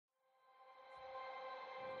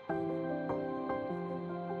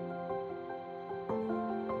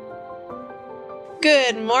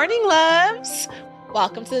Good morning, loves.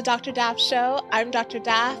 Welcome to the Dr. Daff Show. I'm Dr.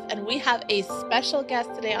 Daff, and we have a special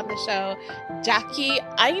guest today on the show, Jackie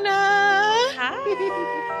Aina.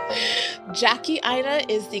 Hi. Jackie Aina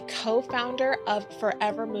is the co-founder of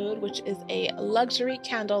Forvr Mood, which is a luxury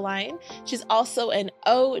candle line. She's also an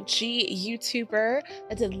OG YouTuber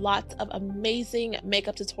that did lots of amazing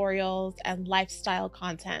makeup tutorials and lifestyle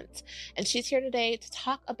content. And she's here today to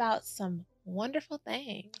talk about some wonderful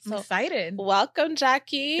things. I'm excited. Welcome,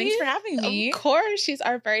 Jackie. Thanks for having me. Of course. She's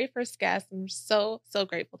our very first guest. I'm so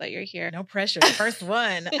grateful that you're here. No pressure. First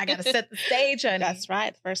one. I got to set the stage, honey. That's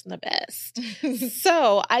right. First and the best.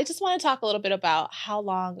 So I just want to talk a little bit about how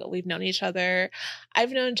long we've known each other.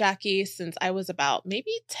 I've known Jackie since I was about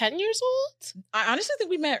maybe 10 years old. I honestly think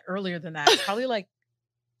we met earlier than that. Probably like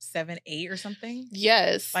 7, 8 or something.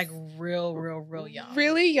 Yes. Like real young.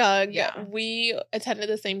 Really young. Yeah. We attended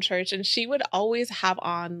the same church and she would always have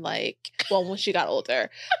on when she got older,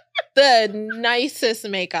 the nicest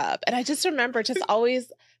makeup. And I just remember just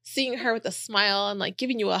always seeing her with a smile and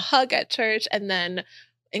giving you a hug at church. And then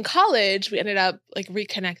in college, we ended up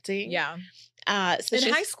reconnecting. Yeah. So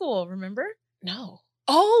in high school, remember? No.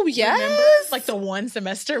 Oh, yes. Remember? Like the one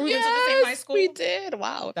semester we went to the same high school? We did.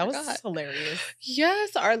 Wow. That was hilarious.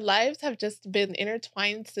 Yes. Our lives have just been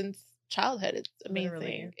intertwined since childhood. It's amazing.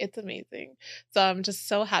 Literally. It's amazing. So I'm just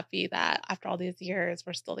so happy that after all these years,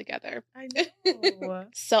 we're still together. I know.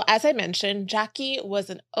 So as I mentioned, Jackie was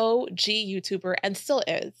an OG YouTuber and still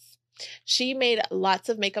is. She made lots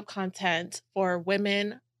of makeup content for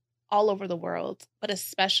women all over the world, but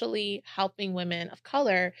especially helping women of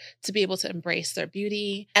color to be able to embrace their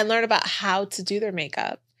beauty and learn about how to do their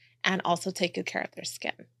makeup and also take good care of their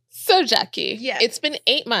skin. So Jackie, It's been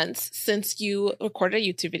 8 months since you recorded a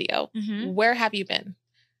YouTube video. Mm-hmm. Where have you been?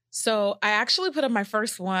 So I actually put up my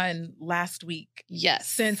first one last week. Yes.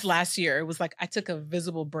 Since last year. It was like I took a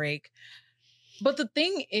visible break. But the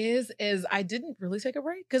thing is I didn't really take a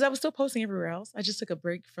break because I was still posting everywhere else. I just took a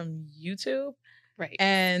break from YouTube. Right.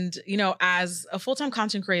 And, as a full-time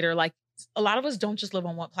content creator, a lot of us don't just live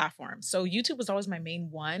on one platform. So YouTube was always my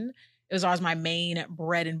main one. It was always my main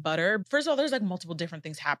bread and butter. First of all, there's multiple different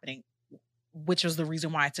things happening, which was the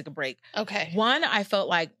reason why I took a break. Okay. One, I felt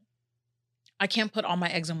like I can't put all my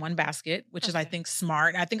eggs in one basket, which is, I think,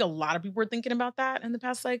 smart. And I think a lot of people were thinking about that in the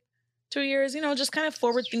past 2 years, just kind of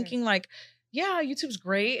forward thinking yeah, YouTube's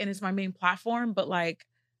great and it's my main platform, but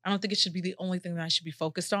I don't think it should be the only thing that I should be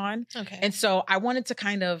focused on. Okay. And so I wanted to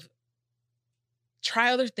kind of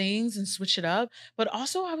try other things and switch it up. But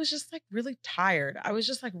also I was just really tired. I was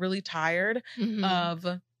just really tired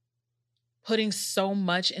of putting so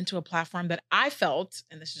much into a platform that I felt,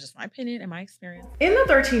 and this is just my opinion and my experience. In the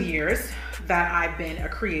 13 years that I've been a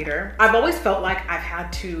creator, I've always felt like I've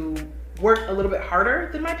had to work a little bit harder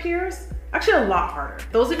than my peers. Actually, a lot harder.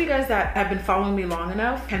 Those of you guys that have been following me long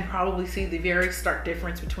enough can probably see the very stark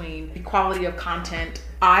difference between the quality of content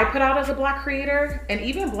I put out as a Black creator and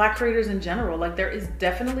even Black creators in general. There is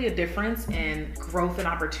definitely a difference in growth and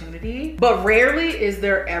opportunity, but rarely is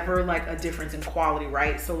there ever a difference in quality,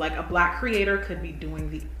 right? So a Black creator could be doing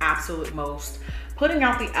the absolute most, putting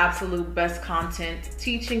out the absolute best content,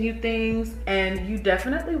 teaching you things, and you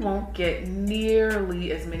definitely won't get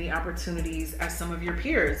nearly as many opportunities as some of your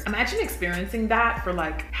peers. Imagine experiencing that for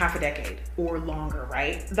half a decade or longer,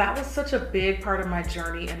 right? That was such a big part of my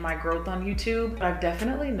journey and my growth on YouTube. I've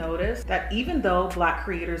definitely noticed that even though Black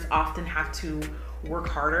creators often have to work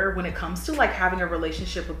harder when it comes to having a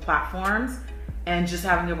relationship with platforms and just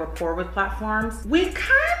having a rapport with platforms, we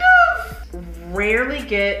kind of rarely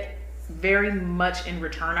get very much in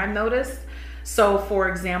return, I've noticed. So for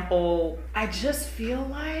example, I just feel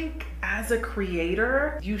like as a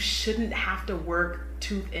creator, you shouldn't have to work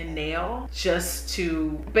tooth and nail just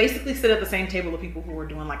to basically sit at the same table of people who are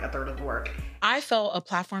doing a third of the work. I felt a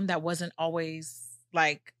platform that wasn't always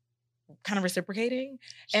kind of reciprocating.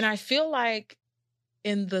 And I feel like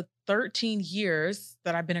in the 13 years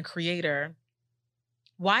that I've been a creator,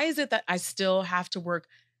 why is it that I still have to work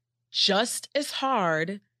just as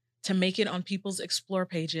hard to make it on people's explore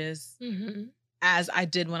pages as I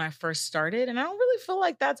did when I first started? And I don't really feel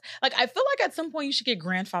like that's I feel like at some point you should get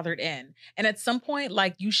grandfathered in. And at some point,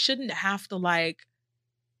 you shouldn't have to I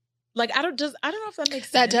don't know if that makes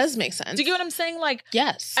sense. That does make sense. Do you get what I'm saying?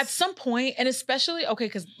 Yes. At some point, and especially,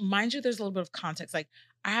 because mind you, there's a little bit of context. I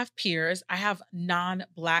have peers, I have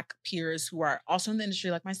non-Black peers who are also in the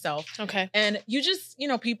industry like myself. Okay. And you just,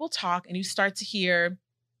 people talk and you start to hear,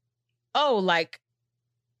 I don't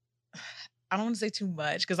want to say too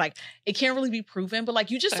much because it can't really be proven, but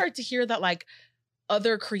you just start to hear that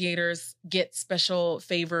other creators get special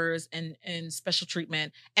favors and special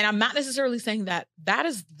treatment. And I'm not necessarily saying that that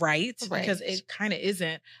is right, because it kind of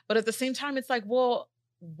isn't. But at the same time, it's like, well,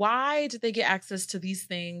 why did they get access to these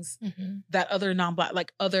things that other non-Black,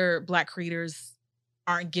 like other Black creators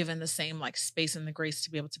aren't given the same like space and the grace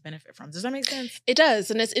to be able to benefit from? Does that make sense? It does.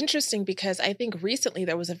 And it's interesting because I think recently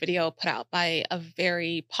there was a video put out by a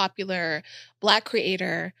very popular Black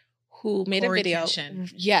creator who made a video.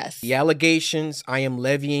 Yes. The allegations I am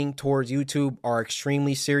levying towards YouTube are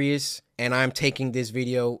extremely serious, and I'm taking this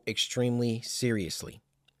video extremely seriously.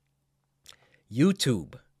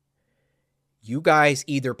 YouTube, you guys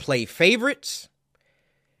either play favorites,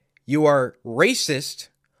 you are racist,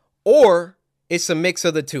 or it's a mix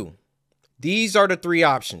of the two. These are the three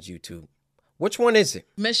options, YouTube. Which one is it?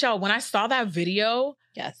 Michelle, when I saw that video,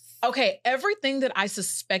 yes. Okay, everything that I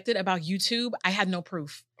suspected about YouTube, I had no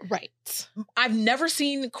proof. Right. I've never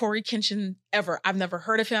seen Corey Kenshin ever. I've never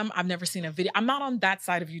heard of him. I've never seen a video. I'm not on that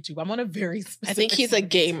side of YouTube. I'm on a very specific I think he's a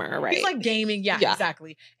gamer, right? He's like gaming. Yeah,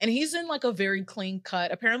 exactly. And he's in like a very clean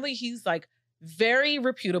cut. Apparently he's like very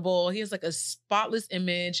reputable. He has like a spotless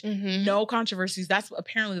image, no controversies. That's what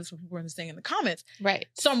people were saying in the comments. Right.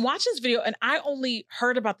 So I'm watching this video, and I only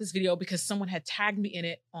heard about this video because someone had tagged me in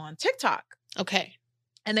it on TikTok. Okay.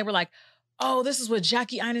 And they were like, oh, this is what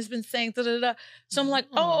Jackie Aina's been saying. Da, da, da. So I'm like,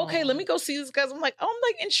 oh, okay, let me go see this, because I'm like,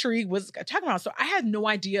 intrigued. What's this guy talking about? So I had no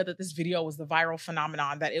idea that this video was the viral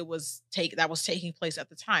phenomenon that was taking place at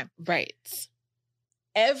the time. Right.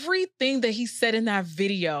 Everything that he said in that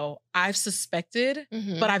video, I've suspected,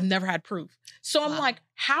 but I've never had proof. So I'm like,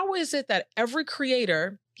 how is it that every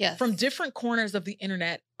creator from different corners of the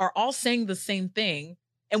internet are all saying the same thing,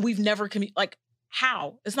 and we've never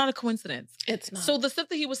how? It's not a coincidence. It's not. So the stuff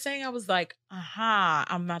that he was saying, I was like,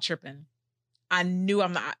 I'm not tripping. I knew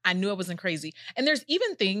I wasn't crazy. And there's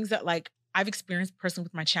even things that like I've experienced personally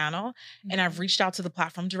with my channel, and I've reached out to the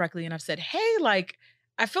platform directly, and I've said, hey, like,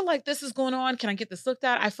 I feel like this is going on. Can I get this looked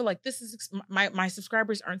at? I feel like this is my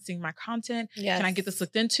subscribers aren't seeing my content. Yes. Can I get this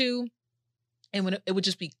looked into? And it would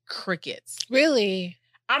just be crickets. Really?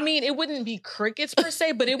 I mean, it wouldn't be crickets per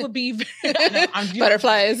se, but it would be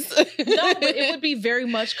butterflies. No, but it would be very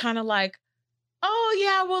much kind of like, oh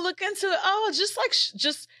yeah, we'll look into it. Oh,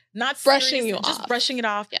 just not brushing you off. Just brushing it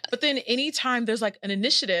off. Yes. But then anytime there's like an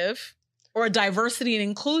initiative or a diversity and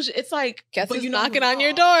inclusion, it's like, guess who's knocking on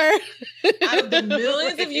your door. Out of the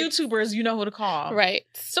millions of YouTubers, you know who to call. Right.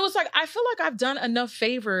 So it's like, I feel like I've done enough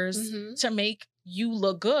favors to make you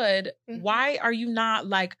look good. Why are you not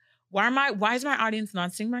like, why is my audience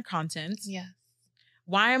not seeing my content? Yeah.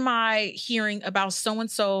 Why am I hearing about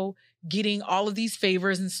so-and-so getting all of these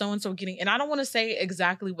favors and so-and-so getting, and I don't want to say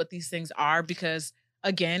exactly what these things are, because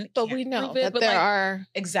again, but we know that there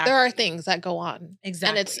are things that go on.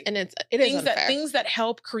 Exactly. And it is unfair. Things that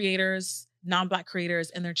help creators, non-Black creators,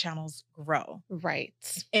 and their channels grow. Right.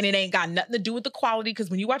 And it ain't got nothing to do with the quality, because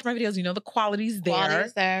when you watch my videos, you know the quality's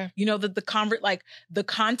there. You know that the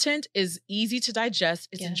content is easy to digest.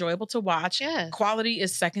 It's enjoyable to watch. Yes. Quality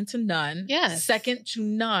is second to none. Yes. Second to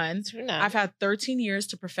none. I've had 13 years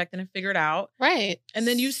to perfect and figure it out. Right. And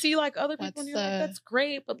then you see like other people and you're like, that's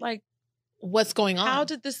great, but like, what's going on? How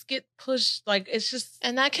did this get pushed? Like, it's just...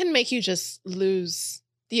 And that can make you just lose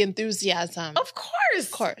the enthusiasm. Of course.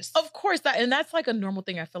 That's like a normal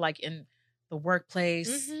thing, I feel like, in the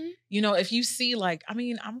workplace. You know, if you see like, I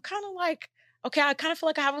mean, I'm kind of like, okay, I kind of feel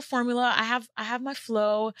like I have a formula. I have my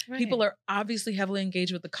flow. Right. People are obviously heavily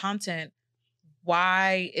engaged with the content.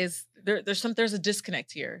 Why is there's a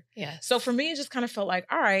disconnect here? Yeah. So for me, it just kind of felt like,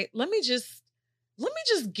 all right, let me just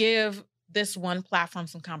give this one platform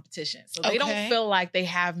some competition. So they don't feel like they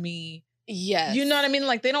have me. Yes. You know what I mean?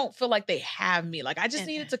 Like, they don't feel like they have me. Like, I just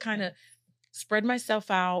needed to kind of spread myself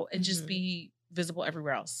out and just be visible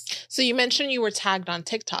everywhere else. So you mentioned you were tagged on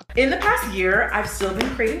TikTok. In the past year, I've still been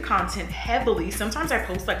creating content heavily. Sometimes I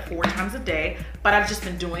post like 4 times a day, but I've just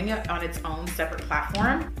been doing it on its own separate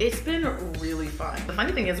platform. It's been really fun. The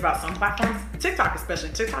funny thing is about some platforms, TikTok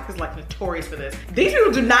especially, TikTok is like notorious for this. These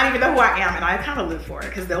people do not even know who I am, and I kind of live for it,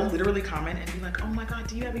 because they'll literally comment and be like, oh my God,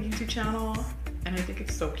 do you have a YouTube channel? And I think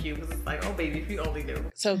it's so cute, because it's like, oh baby, if you only knew.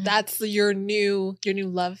 So that's your new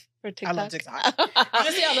love for TikTok? I love TikTok.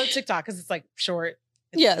 Honestly, I love TikTok because it's like short.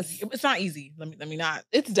 It's not easy. Let me not.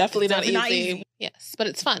 It's definitely not easy. Yes, but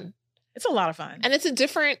it's fun. It's a lot of fun. And it's a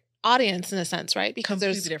different audience in a sense, right? Because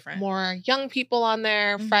there's more young people on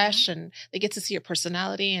there, fresh, and they get to see your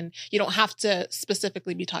personality, and you don't have to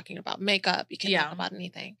specifically be talking about makeup. You can talk about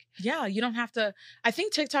anything. Yeah, you don't have to. I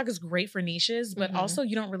think TikTok is great for niches, but also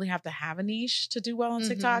you don't really have to have a niche to do well on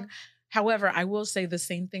TikTok. However, I will say the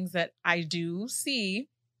same things that I do see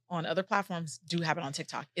on other platforms do happen on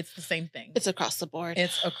TikTok. It's the same thing. It's across the board.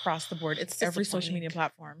 It's across the board. It's every social media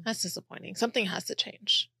platform. That's disappointing. Something has to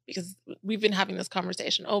change because we've been having this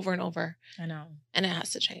conversation over and over. I know. And it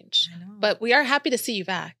has to change. I know. But we are happy to see you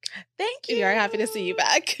back. Thank you. We are happy to see you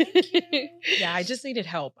back. Yeah, I just needed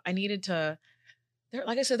help. I needed to,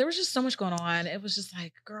 like I said, there was just so much going on. It was just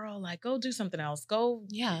like, girl, like, go do something else. Go.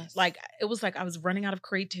 Yes. Like, it was like I was running out of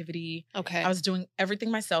creativity. Okay. I was doing everything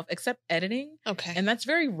myself except editing. Okay. And that's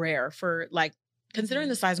very rare for, like, considering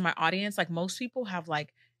the size of my audience. Like, most people have,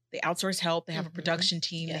 like, they outsource help. They have a production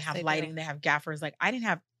team. Yes, they have they lighting. do. They have gaffers. Like, I didn't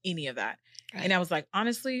have any of that. Right. And I was like,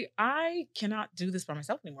 honestly, I cannot do this by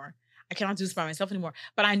myself anymore. I cannot do this by myself anymore.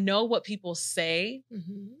 But I know what people say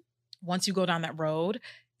once you go down that road.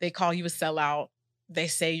 They call you a sellout. They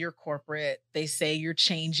say you're corporate. They say you're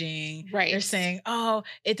changing. Right. They're saying, oh,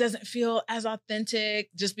 it doesn't feel as authentic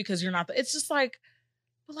just because you're not. It's just like,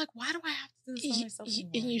 but like, why do I have to do this by myself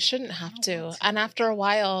anymore? And you shouldn't have to. And after a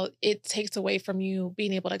while, it takes away from you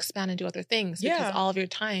being able to expand and do other things because all of your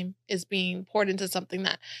time is being poured into something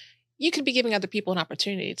that you could be giving other people an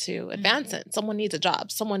opportunity to advance in. Someone needs a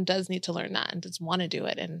job. Someone does need to learn that and does want to do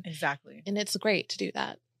it. And exactly. And it's great to do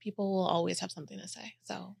that. People will always have something to say.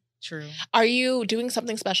 So true. Are you doing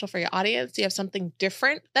something special for your audience? Do you have something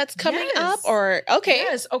different that's coming up? Or okay.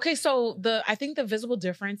 Yes. Okay. So I think the visible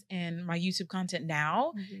difference in my YouTube content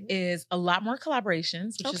now is a lot more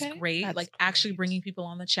collaborations, which is great. That's like actually bringing people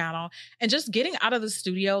on the channel and just getting out of the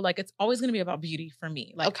studio. Like it's always going to be about beauty for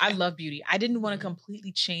me. Like I love beauty. I didn't want to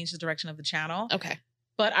completely change the direction of the channel. Okay.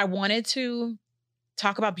 But I wanted to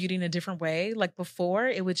talk about beauty in a different way. Like before,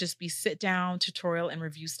 it would just be sit down, tutorial, and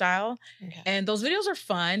review style. Okay. And those videos are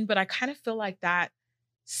fun, but I kind of feel like that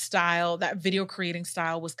style, that video creating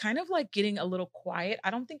style was kind of like getting a little quiet. I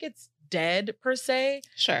don't think it's dead per se.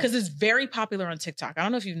 Sure. Because it's very popular on TikTok. I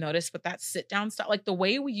don't know if you've noticed, but that sit down style, like the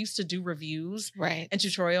way we used to do reviews and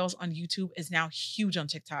tutorials on YouTube is now huge on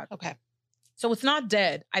TikTok. Okay. So it's not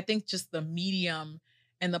dead. I think just the medium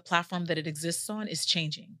and the platform that it exists on is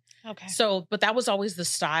changing. Okay. So, but that was always the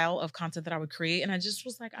style of content that I would create. And I just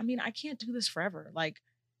was like, I mean, I can't do this forever. Like,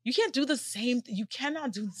 you can't do the same, you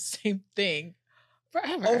cannot do the same thing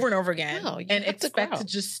forever, over and over again. No, and expect to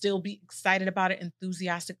just still be excited about it,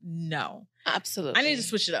 enthusiastic. No. Absolutely. I need to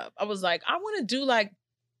switch it up. I was like, I want to do like,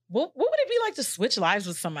 what would it be like to switch lives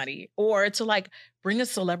with somebody or to like bring a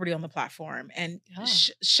celebrity on the platform and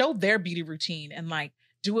show their beauty routine and like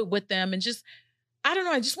do it with them and just, I don't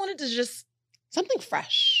know. I just wanted to just something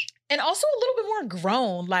fresh. And also a little bit more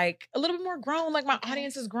grown, like a little bit more grown. Like my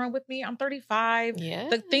audience has grown with me. I'm 35. Yeah.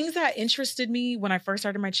 The things that interested me when I first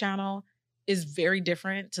started my channel is very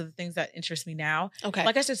different to the things that interest me now. Okay.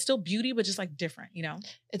 Like I said, still beauty, but just like different, you know?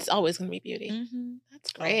 It's always going to be beauty. Mm-hmm.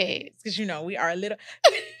 That's great. Because, you know, we're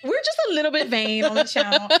just a little bit vain on the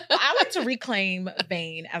channel. I like to reclaim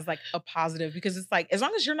vain as like a positive because it's like, as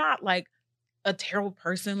long as you're not like a terrible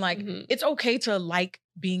person, like it's okay to like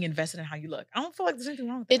being invested in how you look. I don't feel like there's anything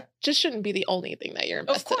wrong with that. It just shouldn't be the only thing that you're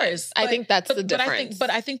invested in. Of course. I think that's the difference.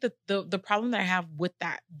 But I think that the problem that I have with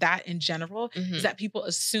that in general is that people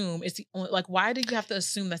assume it's the only, like, why do you have to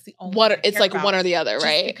assume that's the only what it's like one or the other,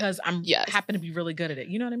 right? Because I'm happen to be really good at it.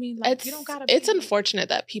 You know what I mean? Like, you don't gotta it's unfortunate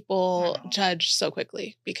that people judge so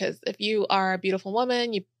quickly because if you are a beautiful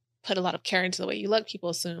woman, you put a lot of care into the way you look, people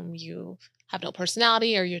assume you have no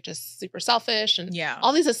personality or you're just super selfish and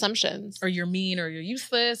all these assumptions. Or you're mean or you're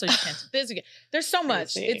useless or you can't do this. There's so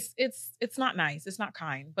much. It's not nice. It's not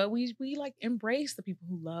kind. But we like embrace the people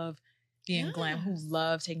who love being glam, who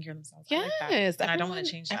love taking care of themselves. Yes. I like that. And I don't want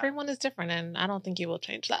to change that. Everyone is different and I don't think you will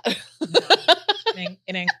change that. No,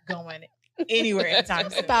 it ain't going anywhere anytime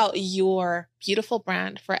soon. About your beautiful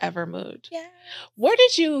brand, Forvr Mood. Yeah. Where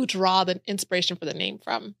did you draw the inspiration for the name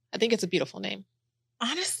from? I think it's a beautiful name.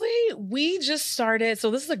 Honestly, we just started. So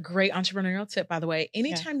this is a great entrepreneurial tip, by the way.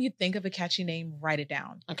 Anytime you think of a catchy name, write it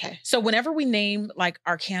down. Okay. So whenever we name like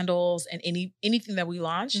our candles and anything that we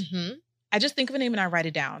launch, I just think of a name and I write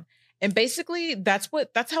it down. And basically that's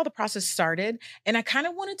how the process started. And I kind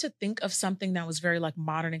of wanted to think of something that was very like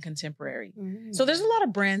modern and contemporary. So there's a lot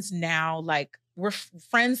of brands now, like we're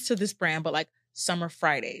friends to this brand, but like Summer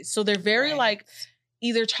Fridays. So they're very like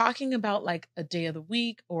either talking about like a day of the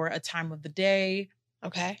week or a time of the day.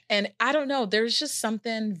 Okay. And I don't know, there's just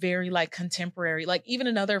something very like contemporary. Like even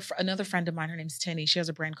another friend of mine, her name's Tenny. She has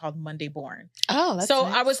a brand called Monday Born. Oh, that's so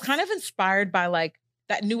nice. I was kind of inspired by like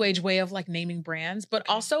that new age way of like naming brands, but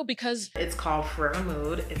also because it's called Forvr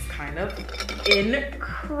Mood. It's kind of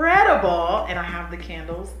incredible. And I have the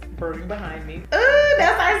candles burning behind me. Ooh,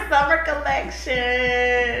 that's our summer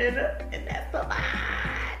collection. And that's a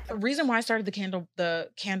lot. reason why I started the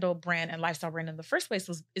candle brand and lifestyle brand in the first place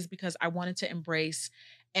is because I wanted to embrace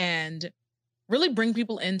and really bring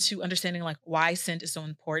people into understanding like why scent is so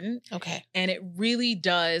important. Okay. And it really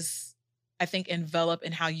does, I think, envelop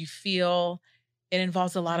in how you feel. It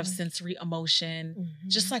involves a lot of sensory emotion.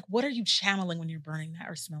 Just like, what are you channeling when you're burning that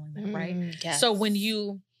or smelling that, right? Yes. So when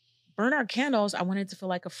you burn our candles, I want it to feel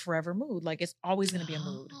like a forever mood. Like it's always going to be a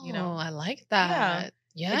mood, you know? Oh, I like that.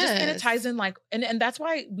 Yeah. It just kind of ties in like, and that's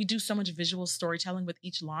why we do so much visual storytelling with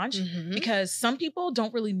each launch, because some people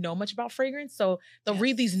don't really know much about fragrance. So they'll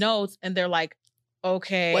read these notes and they're like,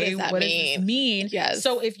 okay, what does this mean? Yes.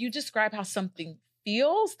 So if you describe how something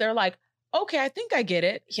feels, they're like, okay, I think I get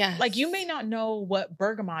it. Yeah. Like you may not know what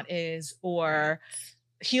bergamot is or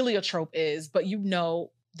heliotrope is, but you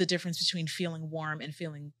know the difference between feeling warm and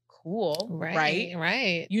feeling cool. Right.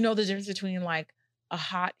 Right. You know the difference between like a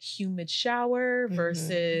hot, humid shower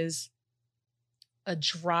versus a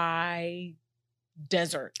dry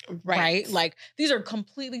desert. Right. Like these are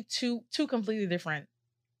completely two completely different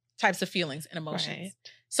types of feelings and emotions. Right.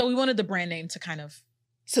 So we wanted the brand name to kind of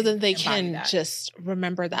so then they can just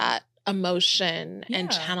remember that emotion and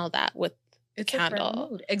channel that with the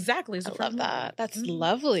candle. Exactly. I love that. That's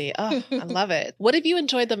lovely. Oh, I love it. What have you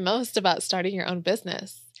enjoyed the most about starting your own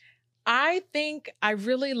business? I think I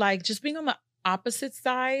really like just being on the opposite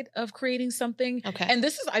side of creating something. Okay. And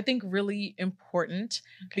this is, I think, really important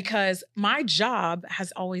because my job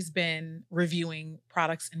has always been reviewing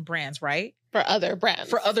products and brands, right? For other brands.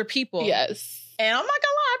 For other people. Yes. And I'm not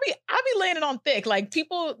gonna lie, I be laying it on thick. Like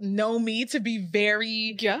people know me to be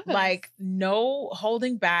very like no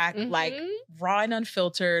holding back, like raw and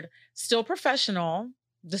unfiltered, still professional.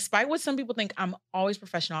 Despite what some people think, I'm always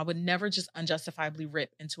professional. I would never just unjustifiably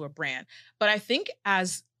rip into a brand. But I think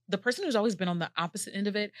as the person who's always been on the opposite end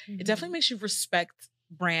of it, it definitely makes you respect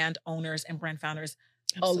brand owners and brand founders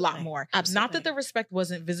a lot more. Absolutely. Not that the respect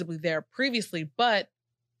wasn't visibly there previously, but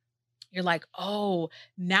you're like, oh,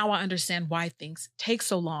 now I understand why things take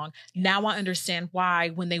so long. Now I understand why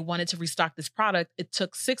when they wanted to restock this product, it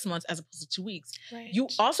took 6 months as opposed to 2 weeks. Right. You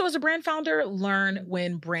also, as a brand founder, learn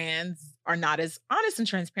when brands are not as honest and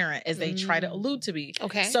transparent as they try to allude to be.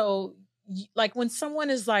 Okay. So like when someone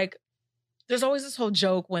is like, there's always this whole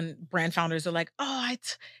joke when brand founders are like, oh,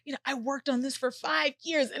 I worked on this for 5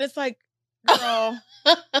 years. And it's like, girl.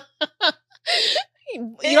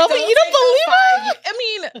 You don't believe it? I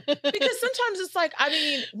mean, because sometimes it's like, I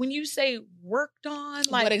mean, when you say worked on,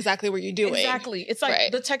 like what exactly were you doing? Exactly. It's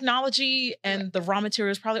like the technology and the raw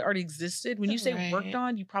materials probably already existed. When you say worked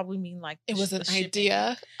on, you probably mean like it was an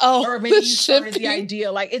idea. Oh, or maybe you started the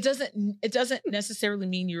idea. Like it doesn't necessarily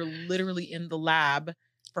mean you're literally in the lab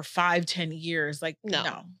for 5-10 years. Like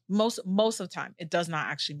no. Most of the time, it does not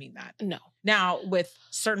actually mean that. No. Now with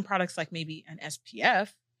certain products like maybe an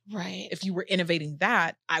SPF. Right. If you were innovating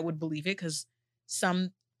that, I would believe it because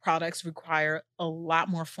some products require a lot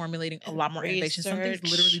more formulating, a lot more innovation. Some things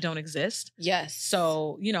literally don't exist. Yes.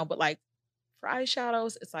 So, but like for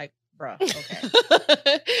eyeshadows, it's like, bruh,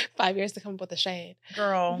 okay. 5 years to come up with a shade.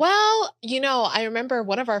 Girl. Well, I remember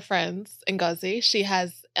one of our friends, Ngozi, she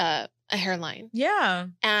has a hairline. Yeah.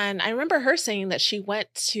 And I remember her saying that she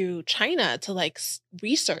went to China to like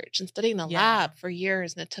research and study in the lab for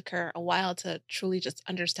years. And it took her a while to truly just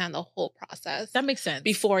understand the whole process. That makes sense.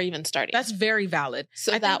 Before even starting. That's very valid.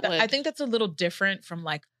 So I think that's a little different from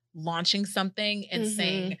like launching something and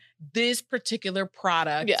saying this particular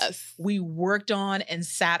product we worked on and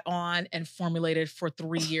sat on and formulated for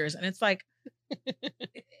 3 years. And it's like,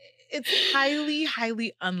 it's highly,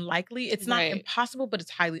 highly unlikely. It's not impossible, but it's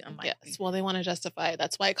highly unlikely. Yes. Well, they want to justify it.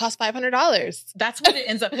 That's why it costs $500. That's what it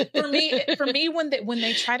ends up. For me, when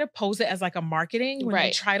they try to pose it as like a marketing, when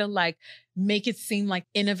they try to like make it seem like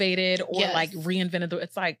innovated or like reinvented,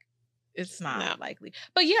 it's like, it's not likely.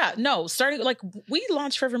 But starting like we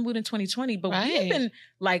launched Forvr Mood in 2020, but we've been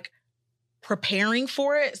like preparing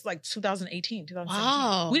for it. It's like 2018, 2017.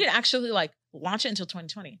 Wow. We didn't actually like launch it until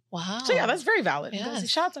 2020. Wow. So that's very valid. Yes.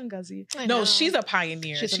 Shout out to Ngozi. No, she's a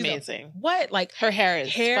pioneer. She's amazing. Like her hair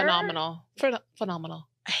is phenomenal. Phenomenal.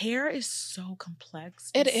 Hair is so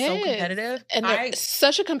complex. It is so competitive. And it's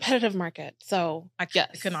such a competitive market. So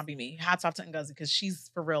it could not be me. Hats off to Ngozi because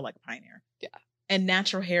she's for real like a pioneer. Yeah. And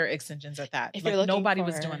natural hair extensions at that. Like nobody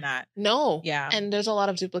was doing that. No. Yeah. And there's a lot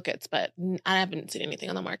of duplicates, but I haven't seen anything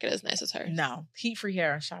on the market as nice as hers. No. Heat-free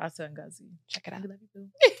hair. Shout out to Ngozi. Check it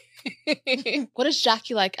out. What is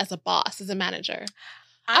Jackie like as a boss, as a manager?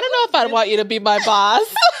 I don't know if I'd want you to be my boss.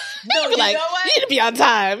 No, you know what? You need to be on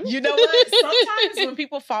time. You know what? Sometimes when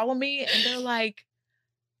people follow me and they're like,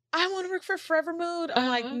 I want to work for Forvr Mood. I'm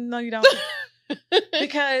like, no, you don't.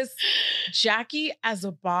 Because Jackie, as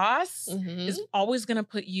a boss, Mhm. is always going to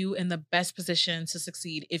put you in the best position to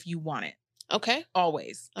succeed if you want it. Okay.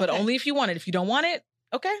 Always. But Okay. only if you want it. If you don't want it,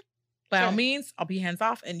 okay. By all Sure. means, I'll be hands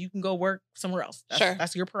off and you can go work somewhere else. Sure.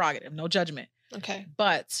 That's your prerogative. No judgment. Okay.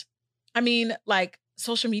 But I mean, like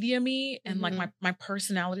social media me and like Mhm. my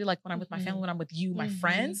personality, like when I'm with my family, when I'm with you, my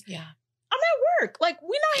friends, Yeah. I'm at work. Like, we're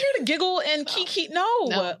not here to giggle and kiki.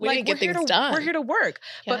 No, we like need to get we're things done. We're here to work,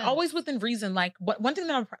 but Yes. always within reason. Like, one thing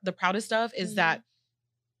that I'm the proudest of is Mhm. that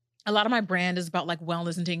a lot of my brand is about like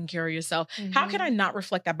wellness and taking care of yourself. How can I not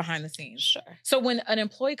reflect that behind the scenes? Sure. So when an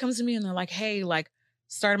employee comes to me and they're like, "Hey, like,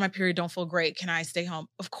 started my period, don't feel great. Can I stay home?"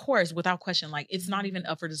 Of course, without question. Like, it's not even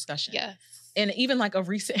up for discussion. Yes. And even like a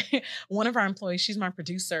recent one of our employees, she's my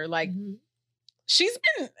producer. Like, Mhm. she's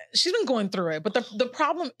been going through it. But the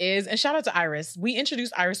problem is, and shout out to Iris. We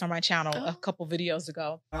introduced Iris on my channel a couple videos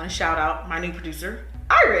ago. I want to shout out my new producer,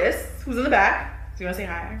 Iris, who's in the back. Do you want to say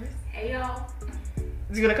hi, Iris? Hey, y'all.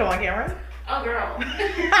 Is you gonna come on camera? Oh, girl.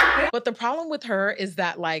 But the problem with her is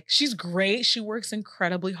that, like, she's great. She works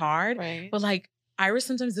incredibly hard. Right. But like, Iris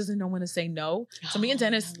sometimes doesn't know when to say no. So me and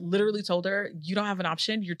Dennis literally told her, you don't have an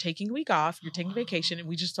option. You're taking a week off. You're taking vacation. And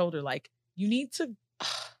we just told her, like, you need to.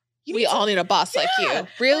 We all need a boss like you.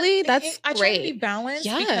 Really? That's I try to be great. balanced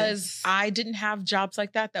Yes. because I didn't have jobs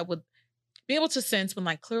like that would be able to sense when,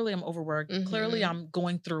 like, clearly I'm overworked. Mhm. Clearly I'm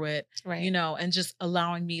going through it, Right. you know, and just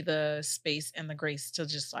allowing me the space and the grace to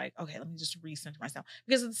just like, okay, let me just recenter myself.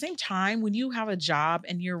 Because at the same time, when you have a job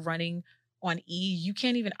and you're running on E, you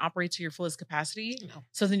can't even operate to your fullest capacity. No.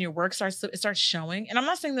 So then your work starts showing. And I'm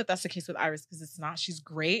not saying that that's the case with Iris because it's not. She's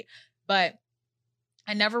great. But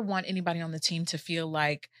I never want anybody on the team to feel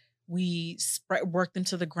like we work them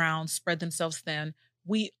to the ground, spread themselves thin.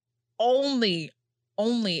 We only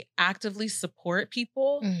actively support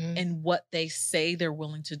people Mhm. in what they say they're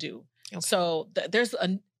willing to do. Okay. So there's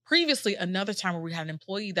previously another time where we had an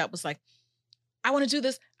employee that was like, I want to do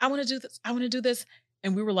this. I want to do this. I want to do this.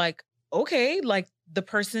 And we were like, okay, like the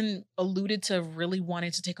person alluded to really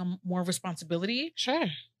wanting to take on more responsibility, Sure.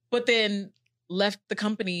 but then left the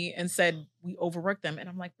company and said we overworked them. And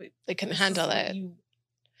I'm like, but They couldn't this handle is it. you-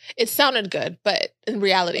 It sounded good, but in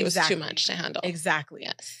reality, it was Exactly. too much to handle. Exactly.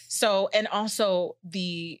 Yes. So, and also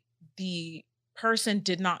the person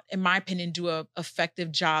did not, in my opinion, do a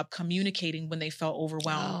effective job communicating when they felt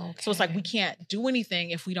overwhelmed. So it's like, we can't do anything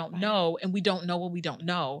if we don't know, and we don't know what we don't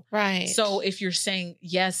know. Right. So if you're saying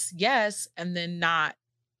yes, yes, and then not.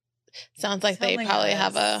 Sounds like they telling probably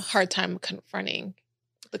have a us. hard time confronting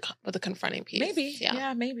with the confronting piece. Maybe.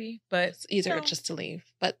 Yeah, maybe. But It's easier no. just to leave.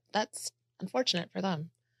 But that's unfortunate for them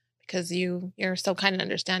because you're so kind and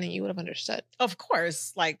understanding. You would have understood. Of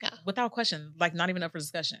course, like, Yeah. without question, like, not even up for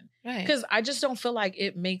discussion. Right. Because I just don't feel like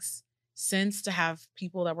it makes sense to have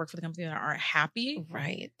people that work for the company that aren't happy.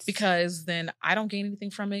 Right. Because then I don't gain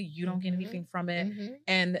anything from it. You don't gain Mhm. anything from it. Mhm.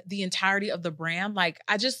 And the entirety of the brand, like,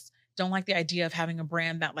 I just don't like the idea of having a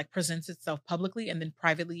brand that like presents itself publicly and then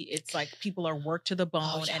privately it's like people are worked to the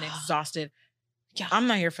bone and yeah. exhausted. Yeah. I'm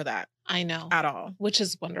not here for that I know. at all. Which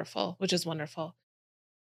is wonderful.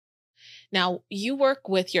 Now, you work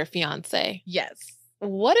with your fiance. Yes.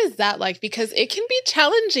 What is that like? Because it can be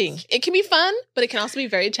challenging. It can be fun, but it can also be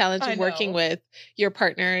very I challenging working know. with your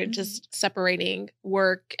partner, Mhm. just separating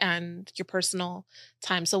work and your personal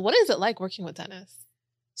time. So what is it like working with Dennis?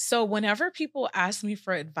 So whenever people ask me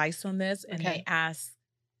for advice on this and Okay. they ask,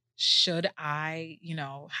 should I,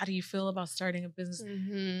 how do you feel about starting a business?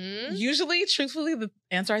 Mm-hmm. Usually, truthfully, the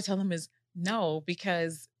answer I tell them is no,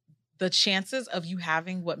 because the chances of you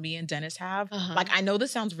having what me and Dennis have, Uh-huh. like, I know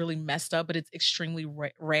this sounds really messed up, but it's extremely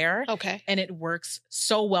rare. Okay. And it works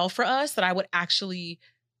so well for us that I would actually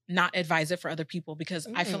not advise it for other people because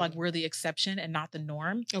I feel like we're the exception and not the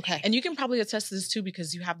norm. Okay. And you can probably attest to this too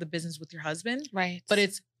because you have the business with your husband, Right. but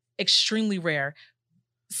it's extremely rare.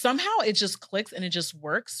 Somehow it just clicks and it just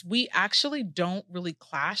works. We actually don't really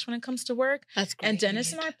clash when it comes to work. That's great. And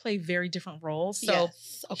Dennis and I play very different roles. So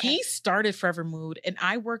yes. Okay. he started Forvr Mood and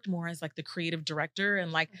I worked more as like the creative director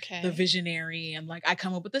and like okay. the visionary and like I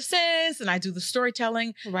come up with the sense and I do the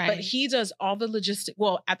storytelling. Right. But he does all the logistic.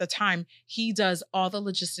 Well, at the time, he does all the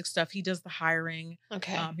logistic stuff. He does the hiring.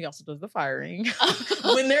 Okay. He also does the firing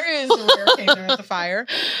when there is a rare occasion at the fire.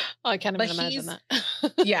 Oh, I can't But even imagine that.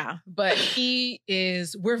 Yeah, but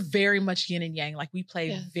we're very much yin and yang. Like we play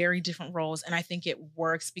Yes. very different roles. And I think it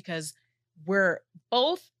works because we're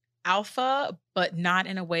both alpha, but not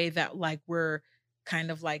in a way that like we're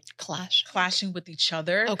kind of like clashing with each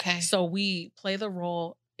other. Okay. So we play the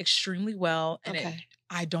role extremely well. And Okay.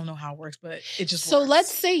 I don't know how it works, but it just So works.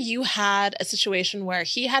 let's say you had a situation where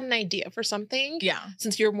he had an idea for something. Yeah.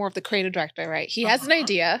 Since you're more of the creative director, right? He has an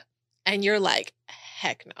idea and you're like,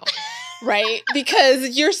 heck no. Right?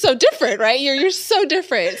 Because you're so different, right? You're so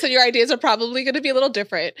different. So your ideas are probably going to be a little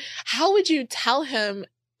different. How would you tell him,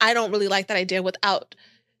 I don't really like that idea without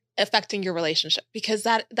affecting your relationship? Because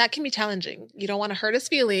that can be challenging. You don't want to hurt his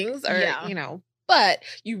feelings or, you know, but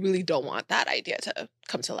you really don't want that idea to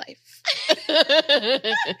come to life.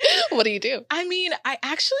 What do? I mean, I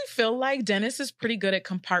actually feel like Dennis is pretty good at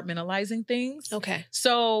compartmentalizing things. Okay.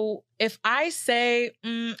 So if I say,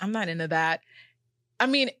 I'm not into that, I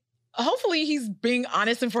mean, hopefully he's being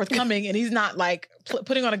honest and forthcoming and he's not like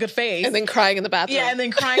putting on a good face. And then crying in the bathroom. Yeah, and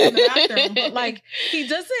then crying in the bathroom. But like, he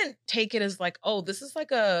doesn't take it as like, oh, this is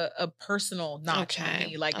like a personal notch for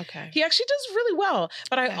me. Like, he actually does really well.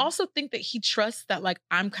 But I also think that he trusts that like,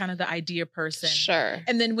 I'm kind of the idea person. Sure.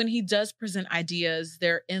 And then when he does present ideas,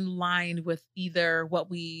 they're in line with either what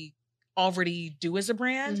we already do as a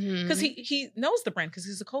brand. Because he knows the brand because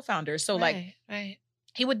he's a co-founder. So like,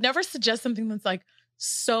 he would never suggest something that's like,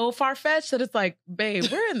 so far-fetched that it's like, babe,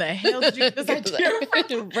 where in the hell did you get this idea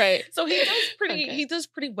from? Right. So he does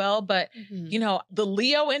pretty well, but you know, the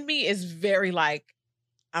Leo in me is very like,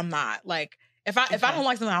 I'm not like, if I don't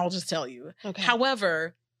like something, I will just tell you. Okay.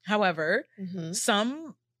 However,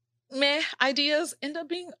 some meh ideas end up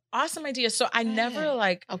being awesome ideas. So I never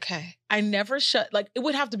like, I never shut, like, it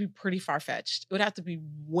would have to be pretty far-fetched. It would have to be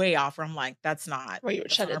way off where I'm like, that's not where you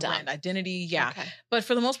would shut it down. Brand identity. Yeah. But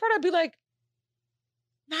for the most part, I'd be like,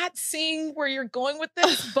 not seeing where you're going with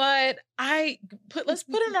this, but let's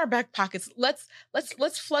put it in our back pockets. Let's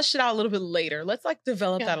flush it out a little bit later. Let's like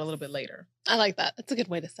develop that a little bit later. I like that. That's a good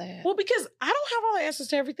way to say it. Well, because I don't have all the answers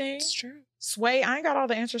to everything. It's true. Sway, I ain't got all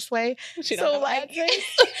the answers, Sway. So like,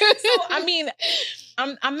 so I mean,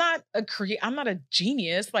 I'm not a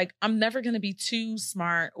genius. Like, I'm never gonna be too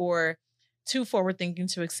smart or too forward thinking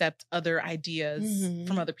to accept other ideas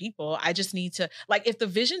from other people. I just need to, like, if the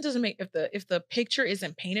vision doesn't make, if the picture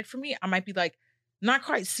isn't painted for me, I might be like, not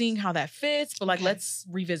quite seeing how that fits, but like, let's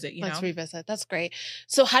revisit, let's revisit. That's great.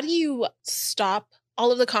 So how do you stop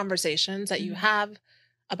all of the conversations that you have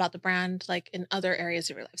about the brand, like in other areas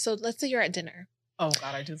of your life? So let's say you're at dinner. Oh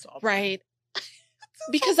God, I do this all the time. Right.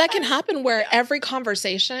 Because that can happen where every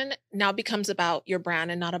conversation now becomes about your brand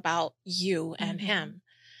and not about you and him.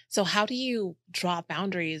 So how do you draw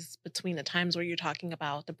boundaries between the times where you're talking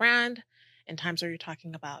about the brand and times where you're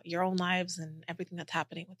talking about your own lives and everything that's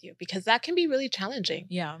happening with you? Because that can be really challenging.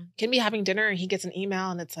 Yeah. Can be having dinner and he gets an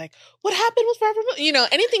email and it's like, what happened with Forvr? You know,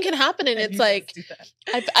 anything can happen. And it's like,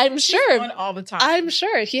 I'm sure. All the time. I'm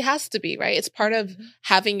sure he has to be, right? It's part of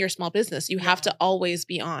having your small business. You have to always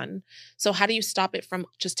be on. So how do you stop it from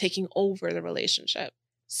just taking over the relationship?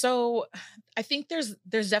 So I think there's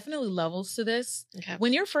definitely levels to this. Okay.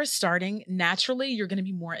 When you're first starting, naturally, you're going to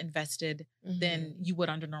be more invested than you would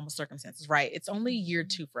under normal circumstances, right? It's only year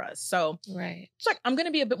 2 for us. So it's like, I'm going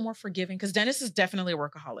to be a bit more forgiving because Dennis is definitely a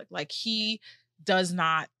workaholic. Like, he does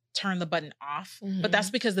not turn the button off, but that's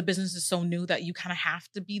because the business is so new that you kind of have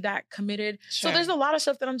to be that committed. So there's a lot of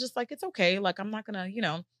stuff that I'm just like, it's okay. Like, I'm not going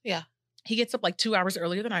to, he gets up like 2 hours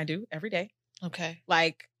earlier than I do every day. Okay.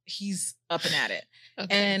 Like, he's up and at it.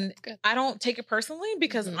 And I don't take it personally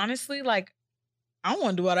because honestly, like, I don't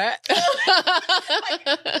want to do all that.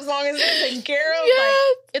 Like, as long as it's taken care of,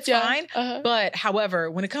 like, it's fine. But however,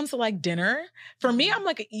 when it comes to like dinner, for me, I'm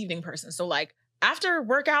like an evening person. So like after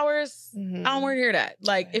work hours, I don't want to hear that.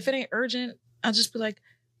 Like, if it ain't urgent, I'll just be like,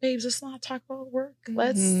 babes, let's not talk about work.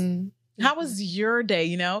 How was your day,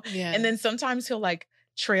 you know? And then sometimes he'll like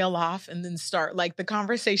trail off and then start, like, the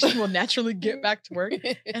conversation will naturally get back to work.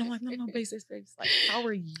 And I'm like, no, babes, like, how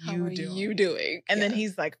are you doing? And then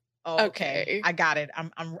he's like, oh, okay, I got it.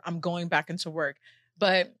 I'm going back into work.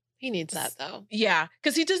 But he needs that though. Yeah.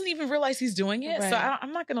 Cause he doesn't even realize he's doing it. So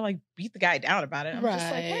I'm not going to like beat the guy down about it. I'm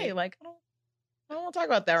just like, hey, like, I don't want to talk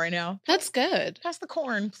about that right now. That's good. Pass the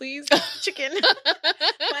corn, please. Chicken.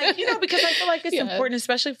 Like, you know, because I feel like it's important,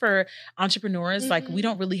 especially for entrepreneurs. Like, we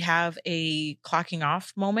don't really have a clocking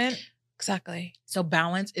off moment. Exactly. So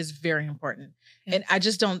balance is very important. And I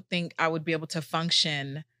just don't think I would be able to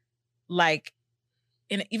function like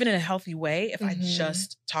even in a healthy way if I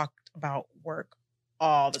just talked about work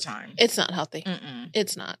all the time. It's not healthy.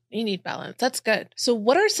 It's not. You need balance. That's good. So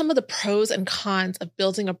what are some of the pros and cons of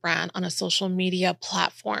building a brand on a social media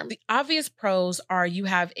platform? The obvious pros are you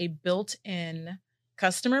have a built-in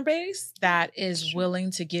customer base that is willing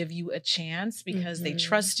to give you a chance because they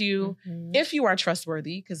trust you if you are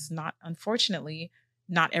trustworthy, because unfortunately,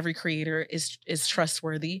 not every creator is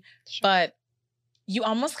trustworthy, but you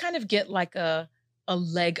almost kind of get like a a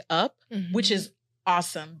leg up, which is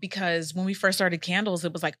awesome, because when we first started candles,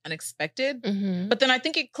 it was like unexpected. But then I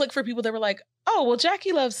think it clicked for people that were like, oh, well,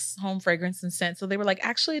 Jackie loves home fragrance and scent. So they were like,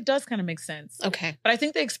 actually, it does kind of make sense. Okay. But I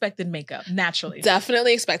think they expected makeup naturally.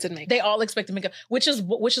 Definitely expected makeup. They all expected makeup, which is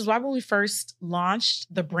why when we first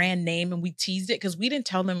launched the brand name and we teased it, because we didn't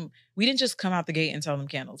just come out the gate and tell them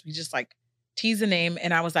candles. We just like teased the name.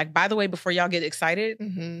 And I was like, by the way, before y'all get excited,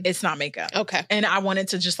 it's not makeup. Okay. And I wanted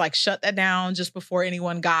to just like shut that down just before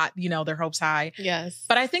anyone got, their hopes high. Yes.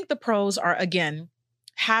 But I think the pros are, again,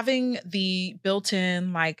 having the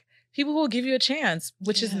built-in, like, people who will give you a chance,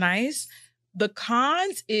 which is nice. The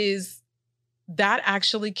cons is that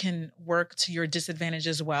actually can work to your disadvantage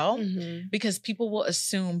as well, because people will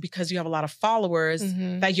assume because you have a lot of followers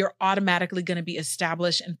that you're automatically going to be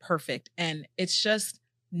established and perfect. And it's just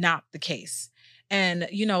not the case. And,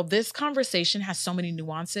 this conversation has so many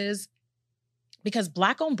nuances because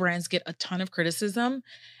Black-owned brands get a ton of criticism.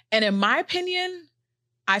 And in my opinion,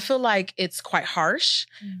 I feel like it's quite harsh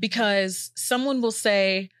because someone will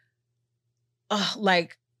say,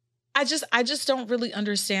 like, I just don't really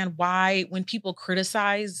understand why when people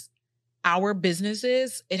criticize our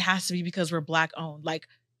businesses, it has to be because we're Black owned. Like,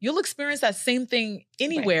 you'll experience that same thing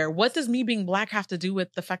anywhere. Right. What does me being Black have to do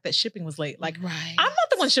with the fact that shipping was late? Like, I'm not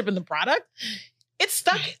the one shipping the product. It's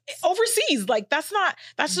stuck overseas. Like, that's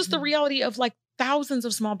just the reality of like thousands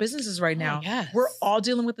of small businesses right now. We're all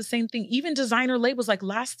dealing with the same thing. Even designer labels, like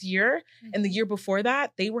last year and the year before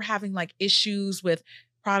that, they were having like issues with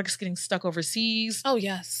products getting stuck overseas. Oh,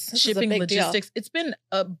 yes. Shipping, logistics. Deal. It's been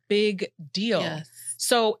a big deal. Yes.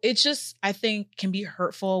 So it just, I think, can be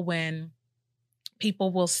hurtful when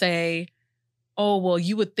people will say, oh, well,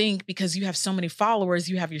 you would think because you have so many followers,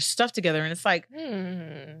 you have your stuff together. And it's like,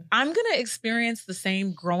 I'm going to experience the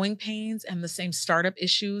same growing pains and the same startup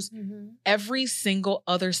issues every single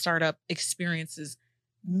other startup experiences.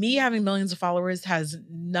 Me having millions of followers has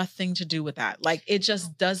nothing to do with that. Like, it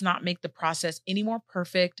just does not make the process any more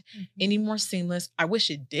perfect, any more seamless. I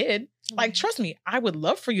wish it did. Like, trust me, I would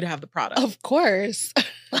love for you to have the product. Of course.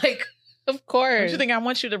 Like, of course. Don't you think I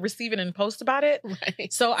want you to receive it and post about it?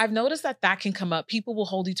 Right. So I've noticed that can come up. People will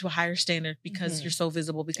hold you to a higher standard because you're so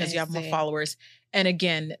visible, because you have more followers. And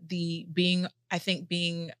again, being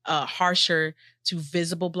harsher to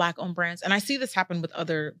visible Black-owned brands. And I see this happen with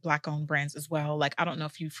other Black-owned brands as well. Like, I don't know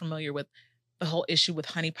if you're familiar with the whole issue with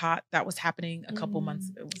Honey Pot that was happening a couple months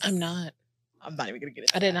ago. I'm not even going to get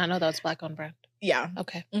it. I did not know that was Black-owned brand. Yeah.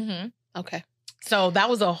 Okay. Okay. So that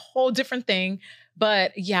was a whole different thing.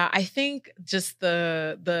 But yeah, I think just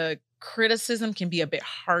the criticism can be a bit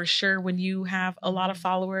harsher when you have a lot of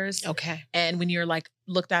followers. Okay. And when you're like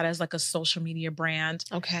looked at as like a social media brand.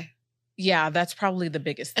 Okay. Yeah, that's probably the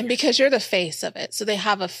biggest thing. And because you're the face of it. So they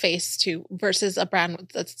have a face too, versus a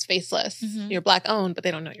brand that's faceless. You're Black owned, but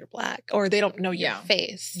they don't know you're Black, or they don't know your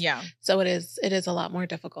face. Yeah. So it is a lot more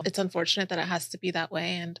difficult. It's unfortunate that it has to be that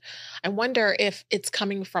way. And I wonder if it's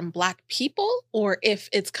coming from Black people or if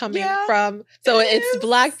it's coming from, it's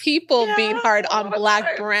Black people being hard on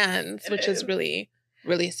Black brands, which is really,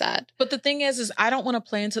 really sad. But the thing is I don't want to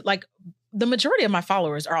play into, like, the majority of my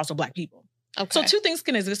followers are also Black people. Okay. So two things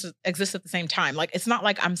can exist at the same time. Like, it's not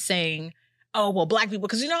like I'm saying, oh, well, Black people,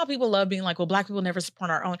 because you know how people love being like, well, Black people never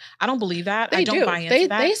support our own. I don't believe that. I don't buy into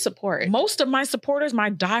that. They support. Most of my supporters, my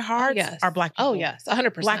diehards, are Black people. Oh, yes.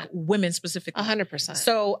 100%. Black women specifically. 100%.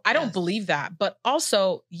 So I don't believe that. But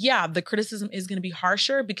also, the criticism is going to be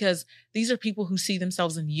harsher because these are people who see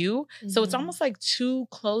themselves in you. So it's almost like too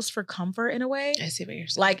close for comfort in a way. I see what you're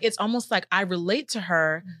saying. Like, it's almost like I relate to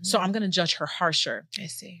her, so I'm going to judge her harsher. I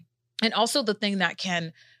see. And also the thing that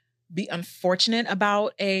can be unfortunate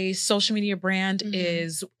about a social media brand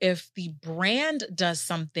is if the brand does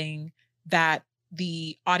something that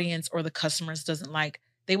the audience or the customers doesn't like,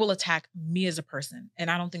 they will attack me as a person. And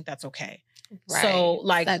I don't think that's okay. Right. So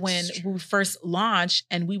like when we first launched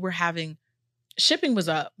and we were having shipping was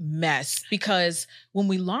a mess because when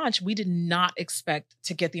we launched, we did not expect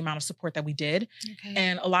to get the amount of support that we did. Okay.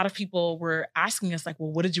 And a lot of people were asking us like,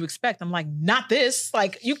 well, what did you expect? I'm like, not this.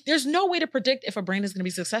 Like, there's no way to predict if a brand is going to be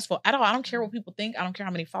successful at all. I don't care what people think. I don't care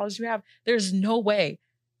how many followers you have. There's no way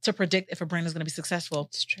to predict if a brand is going to be successful.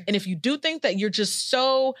 It's true. And if you do think that you're just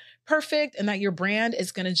so perfect and that your brand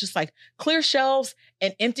is going to just like clear shelves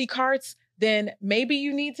and empty carts, then maybe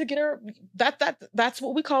you need to get that's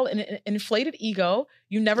what we call an inflated ego.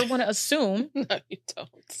 You never want to assume. No, you don't.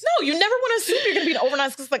 No, you never want to assume you're going to be an overnight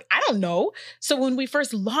success. Like, I don't know. So when we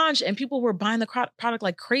first launched and people were buying the product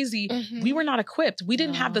like crazy, we were not equipped. We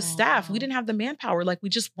didn't have the staff. We didn't have the manpower. Like, we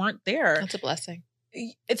just weren't there. That's a blessing.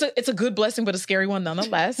 It's a good blessing, but a scary one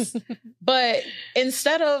nonetheless. But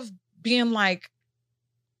instead of being like,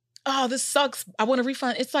 oh, this sucks. I want a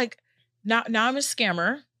refund. It's like, now I'm a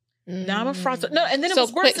scammer. Now I'm a fraudster. No, and then it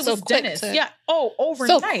was worse. It was Dennis. Yeah. Oh,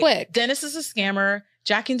 overnight. So quick. Dennis is a scammer.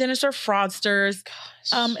 Jackie and Dennis are fraudsters.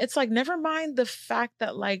 Gosh. It's like, never mind the fact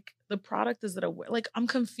that like the product is like, I'm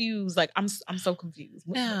confused. Like I'm so confused.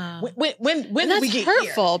 Yeah. When did we get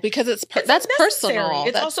hurtful here? because that's personal.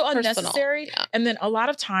 It's That's also personal. unnecessary. Yeah. And then a lot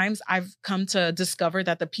of times I've come to discover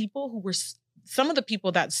that the people who were some of the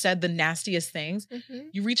people that said the nastiest things,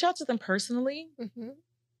 you reach out to them personally.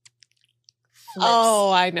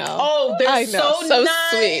 Oh, I know. Oh, they're so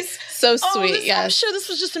nice. Sweet. So sweet. Yes. I'm sure this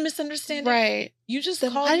was just a misunderstanding. Right. You just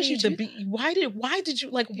then called why me did you do that? Why did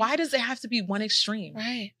you like, why does it have to be one extreme?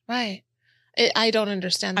 Right. Right. I don't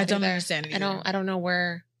understand that. I don't either. understand it either. I don't know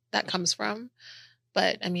where that comes from.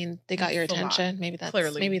 But I mean, they got your attention. Maybe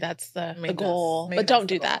that's the goal. But don't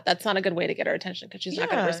do that. That's not a good way to get her attention because she's not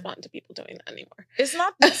going to respond to people doing that anymore. It's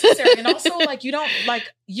not necessary. And also, like, you don't like,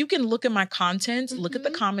 you can look at my content, look at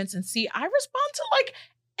the comments and see I respond to like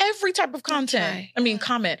every type of content.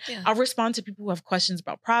 Comment. Yeah. I'll respond to people who have questions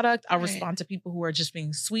about product. I'll respond to people who are just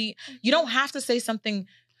being sweet. You don't have to say something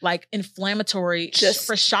like inflammatory just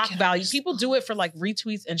for shock value. People do it for like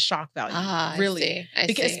retweets and shock value. Really. I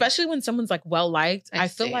see. Especially when someone's like well liked. I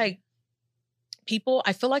feel like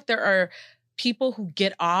there are people who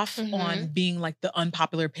get off on being like the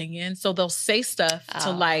unpopular opinion. So they'll say stuff to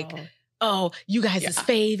like, oh, you guys'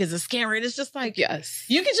 fave is a scammer. And it's just like, yes,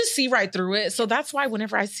 you can just see right through it. So that's why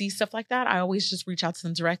whenever I see stuff like that, I always just reach out to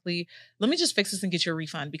them directly. Let me just fix this and get you a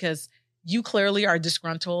refund because you clearly are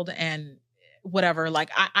disgruntled and whatever.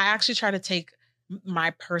 Like I actually try to take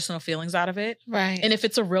my personal feelings out of it. Right. And if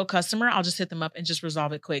it's a real customer, I'll just hit them up and just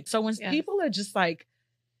resolve it quick. So when people are just like,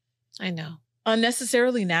 I know,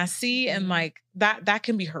 unnecessarily nasty and like that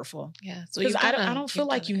can be hurtful. Yeah. So because I don't feel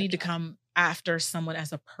like you need to come after someone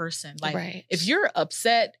as a person. Like if you're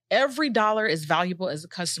upset, every dollar is valuable as a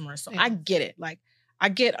customer. So I get it. Like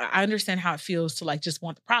I understand how it feels to like just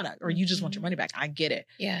want the product or you just want your money back. I get it.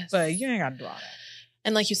 Yes. But you ain't got to do all that.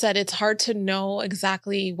 And like you said, it's hard to know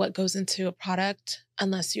exactly what goes into a product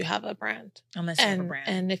unless you have a brand.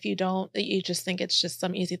 And if you don't, you just think it's just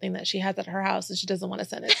some easy thing that she has at her house and she doesn't want to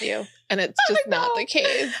send it to you. And it's just not the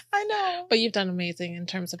case. I know. But you've done amazing in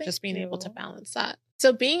terms of just being able to balance that.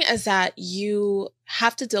 So being as that, you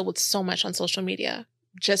have to deal with so much on social media,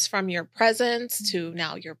 just from your presence to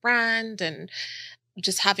now your brand and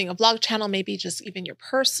just having a vlog channel, maybe just even your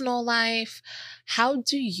personal life. How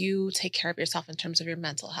do you take care of yourself in terms of your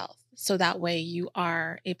mental health? So that way you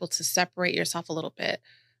are able to separate yourself a little bit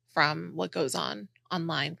from what goes on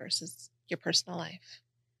online versus your personal life.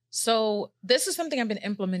 So this is something I've been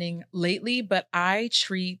implementing lately, but I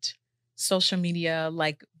treat social media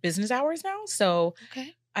like business hours now. So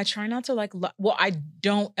I try not to I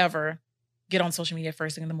don't ever get on social media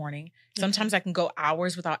first thing in the morning. Sometimes I can go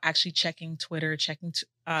hours without actually checking Twitter, checking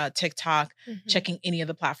TikTok, checking any of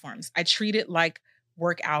the platforms. I treat it like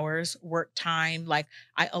work hours, work time. Like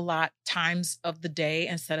I allot times of the day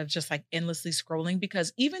instead of just like endlessly scrolling,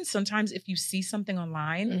 because even sometimes if you see something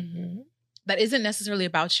online that isn't necessarily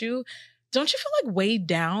about you, don't you feel like weighed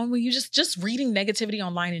down when you just reading negativity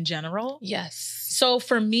online in general? Yes. So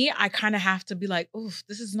for me, I kind of have to be like, oof,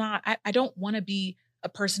 this is not, I don't want to be a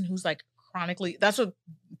person who's like chronically, that's what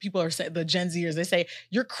people are saying, the Gen Zers, they say,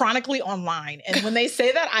 you're chronically online. And when they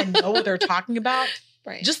say that, I know what they're talking about.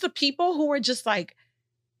 Right. Just the people who are just like,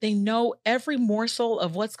 they know every morsel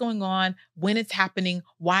of what's going on, when it's happening,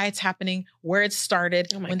 why it's happening, where it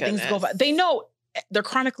started, when things go by. They know they're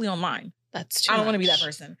chronically online. That's too I don't want to much. be that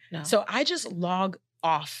person. No. So I just log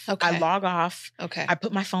off. Okay. I log off. Okay. I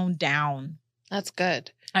put my phone down. That's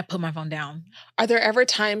good. I put my phone down. Are there ever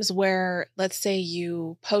times where, let's say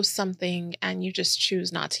you post something and you just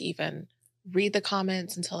choose not to even read the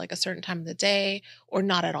comments until like a certain time of the day, or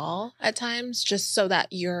not at all at times, just so that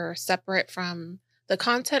you're separate from the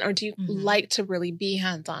content? Or do you like to really be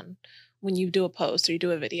hands-on when you do a post or you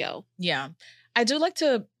do a video? Yeah. I do like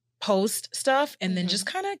to post stuff and then just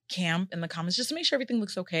kind of camp in the comments just to make sure everything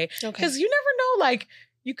looks okay. Because you never know, like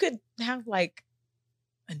you could have like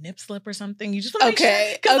a nip slip or something. You just want to make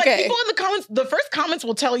sure. Because like people in the comments, the first comments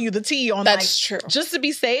will tell you the tea on that's true. Just to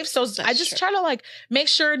be safe. So I just try to like make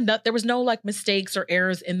sure there was no like mistakes or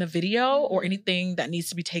errors in the video or anything that needs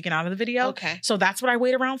to be taken out of the video. Okay. So that's what I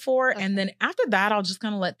wait around for. And then after that, I'll just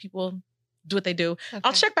kind of let people do what they do.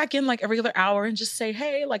 I'll check back in like every other hour and just say,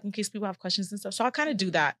 hey, like in case people have questions and stuff. So I'll kind of do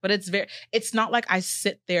that. But it's not like I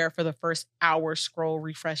sit there for the first hour, scroll,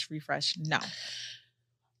 refresh. No.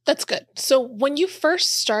 That's good. So when you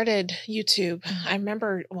first started YouTube, I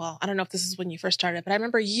remember, well, I don't know if this is when you first started, but I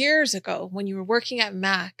remember years ago when you were working at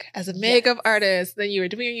Mac as a makeup artist, then you were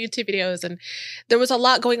doing your YouTube videos, and there was a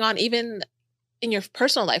lot going on even in your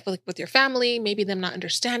personal life with your family, maybe them not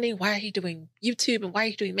understanding, why are you doing YouTube and why are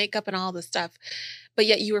you doing makeup and all this stuff? But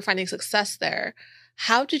yet you were finding success there.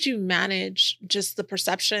 How did you manage just the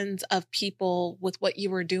perceptions of people with what you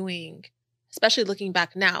were doing, especially looking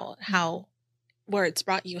back now, where it's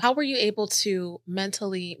brought you? How were you able to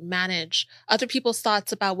mentally manage other people's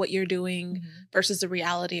thoughts about what you're doing versus the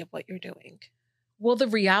reality of what you're doing? Well, the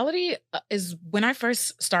reality is when I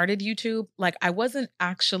first started YouTube, like I wasn't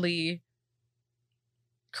actually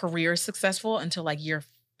career successful until like year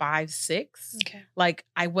 5, 6. Okay. Like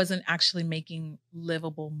I wasn't actually making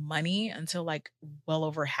livable money until like well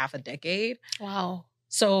over half a decade. Wow.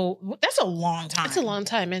 So that's a long time. It's a long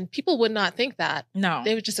time. And people would not think that. No.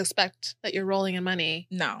 They would just expect that you're rolling in money.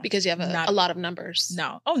 No. Because you have a lot of numbers.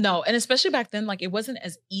 No. Oh, no. And especially back then, like it wasn't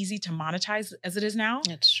as easy to monetize as it is now.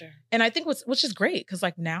 That's true. And I think which is great because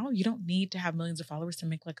like now you don't need to have millions of followers to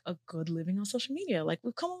make like a good living on social media. Like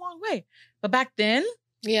we've come a long way. But back then,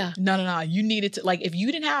 no. You needed to, like if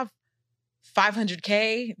you didn't have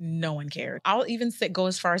 500K, no one cared. I'll even go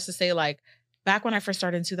as far as to say like, back when I first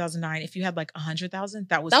started in 2009, if you had like 100,000,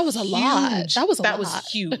 that was a huge. lot. That was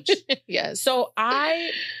huge. Yes. So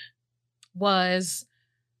I was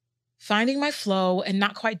finding my flow and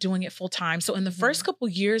not quite doing it full time. So in the first couple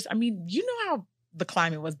years, I mean, you know how the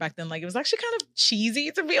climate was back then. Like it was actually kind of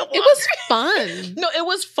cheesy to be a blogger. It was fun. No, it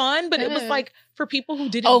was fun, but it was like for people who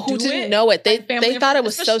didn't know it. They thought it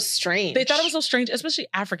was so strange. strange. They thought it was so strange, especially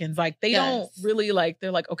Africans. Like they don't really like,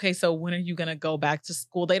 they're like, okay, so when are you going to go back to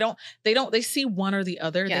school? They see one or the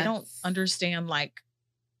other. They don't understand like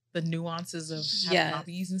the nuances of having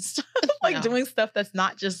hobbies and stuff, like doing stuff that's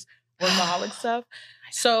not just workaholic stuff.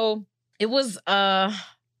 So it was,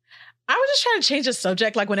 I would just try to change the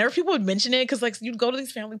subject. Like whenever people would mention it, because like you'd go to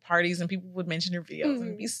these family parties and people would mention your videos and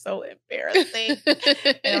it'd be so embarrassing.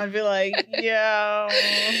 And I'd be like, yeah.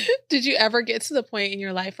 Did you ever get to the point in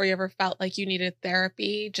your life where you ever felt like you needed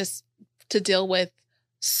therapy just to deal with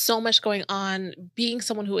so much going on, being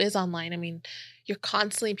someone who is online? I mean, you're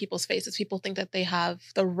constantly in people's faces. People think that they have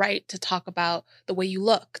the right to talk about the way you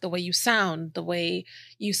look, the way you sound, the way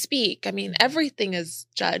you speak. I mean, everything is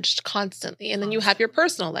judged constantly. And then you have your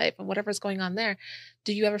personal life and whatever's going on there.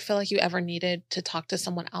 Do you ever feel like you ever needed to talk to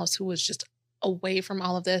someone else who was just away from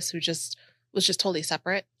all of this, who just was just totally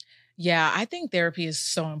separate? Yeah, I think therapy is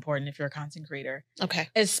so important if you're a content creator. Okay.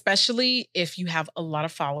 Especially if you have a lot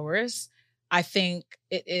of followers. I think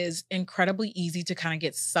it is incredibly easy to kind of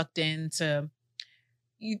get sucked into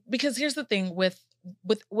because here's the thing with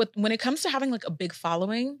when it comes to having like a big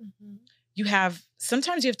following,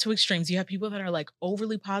 sometimes you have two extremes. You have people that are like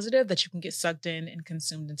overly positive that you can get sucked in and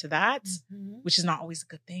consumed into that, which is not always a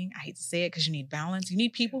good thing. I hate to say it because you need balance. You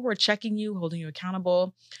need people who are checking you, holding you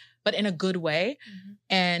accountable, but in a good way.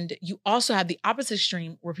 And you also have the opposite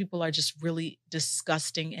extreme where people are just really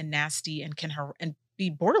disgusting and nasty and can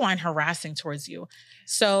be borderline harassing towards you.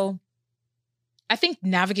 So I think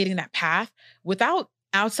navigating that path without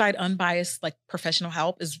outside unbiased like professional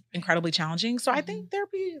help is incredibly challenging. So I think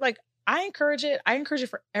therapy, like I encourage it. I encourage it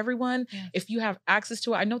for everyone. If you have access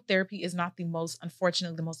to it. I know therapy is not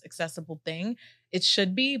unfortunately the most accessible thing. It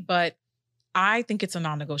should be, but I think it's a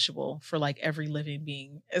non-negotiable for like every living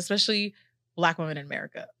being, especially Black women in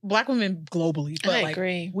America, Black women globally. But I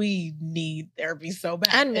agree. We need therapy so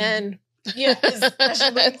bad. And men. Yeah,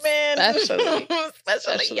 especially men.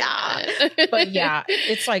 Especially yeah. But yeah,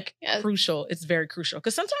 it's like crucial. It's very crucial.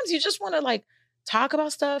 Because sometimes you just want to like talk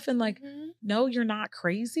about stuff and like, no, you're not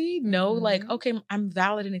crazy. No, like, okay, I'm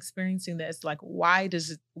valid in experiencing this. Like, why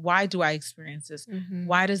do I experience this?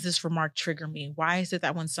 Why does this remark trigger me? Why is it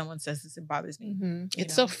that when someone says this, it bothers me?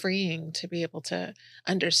 It's so freeing to be able to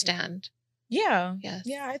understand. Yeah. Yes.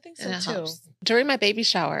 Yeah, I think so and too. Helps. During my baby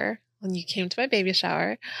shower, when you came to my baby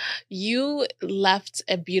shower, you left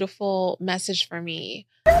a beautiful message for me.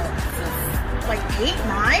 Like 8, 9?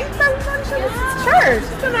 That was actually church.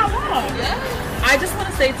 It's been that long. Yeah. I just want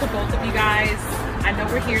to say to both of you guys, I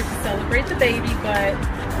know we're here to celebrate the baby, but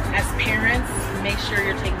as parents, make sure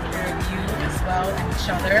you're taking care of you as well and each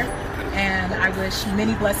other. And I wish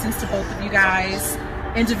many blessings to both of you guys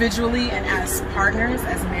individually and as partners,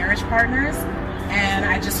 as marriage partners. And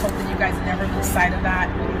I just hope that you guys never lose sight of that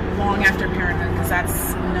long after parenthood, because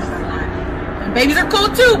that's number one. And babies are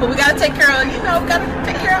cool too, but we gotta take care of, we gotta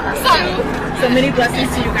take care of ourselves. So many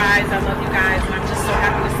blessings to you guys. I love you guys, and I'm just so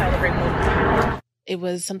happy to celebrate both of you. it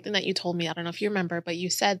was something that you told me. I don't know if you remember, but you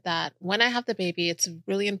said that when I have the baby, it's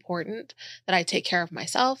really important that I take care of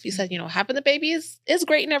myself. You said, having the baby is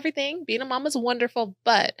great and everything. Being a mom is wonderful,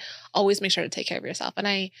 but always make sure to take care of yourself. And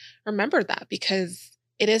I remember that because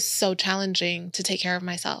it is so challenging to take care of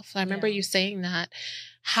myself. I remember you saying that.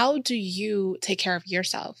 How do you take care of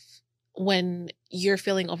yourself when you're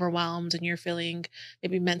feeling overwhelmed and you're feeling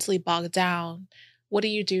maybe mentally bogged down? What do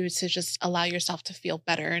you do to just allow yourself to feel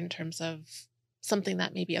better in terms of something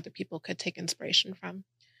that maybe other people could take inspiration from?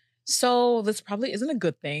 So this probably isn't a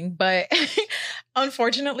good thing, but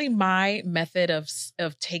unfortunately, my method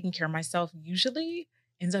of taking care of myself usually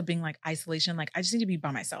ends up being like isolation. Like I just need to be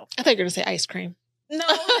by myself. I thought you were going to say ice cream. No,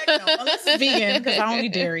 heck no, unless it's vegan because I don't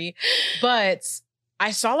eat dairy. But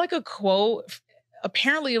I saw like a quote.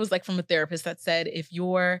 Apparently, it was like from a therapist that said, if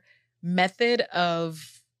your method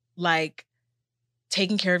of like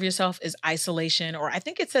taking care of yourself is isolation, or I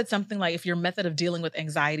think it said something like if your method of dealing with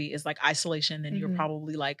anxiety is like isolation, then you're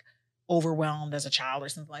probably like overwhelmed as a child or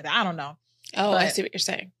something like that. I don't know. Oh, I see what you're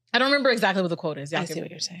saying. I don't remember exactly what the quote is. I see what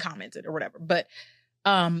you're saying. Comment it or whatever. But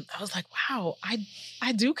I was like, wow, I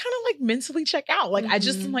do kind of like mentally check out. Like I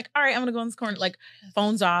just am like, all right, I'm gonna go in this corner, like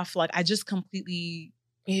phones off. Like I just completely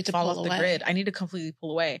fall off the grid. I need to completely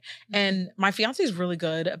pull away. And my fiance is really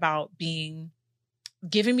good about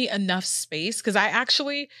giving me enough space. Cause I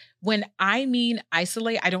actually, when I mean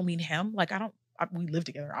isolate, I don't mean him. Like we live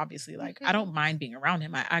together, obviously. Like I don't mind being around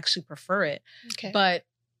him. I actually prefer it. Okay.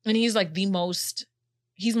 And he's like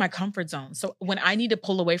he's my comfort zone. So when I need to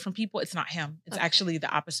pull away from people, it's not him. It's actually the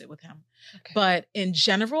opposite with him. Okay. But in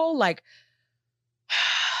general, like,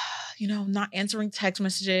 not answering text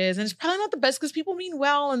messages. And it's probably not the best because people mean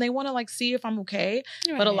well and they want to like see if I'm okay.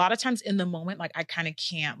 Right. But a lot of times in the moment, like I kind of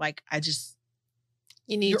can't, like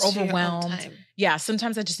you're overwhelmed. Yeah.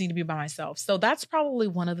 Sometimes I just need to be by myself. So that's probably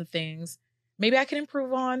one of the things maybe I can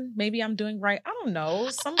improve on. Maybe I'm doing right. I don't know.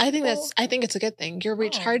 I think it's a good thing. You're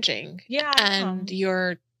recharging. Yeah. And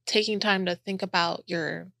you're taking time to think about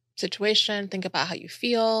your situation, think about how you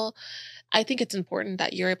feel. I think it's important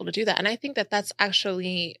that you're able to do that. And I think that that's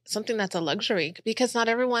actually something that's a luxury because not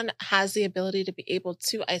everyone has the ability to be able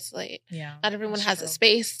to isolate. Yeah. Not everyone has a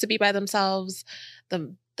space to be by themselves,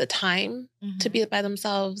 the time to be by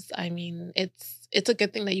themselves. I mean, it's a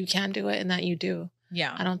good thing that you can do it and that you do.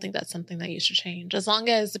 Yeah. I don't think that's something that you should change. As long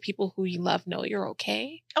as the people who you love know you're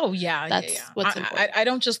okay. Oh, yeah. That's what's important. I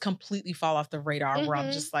don't just completely fall off the radar where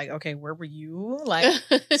I'm just like, okay, where were you? Like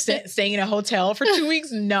staying in a hotel for 2 weeks?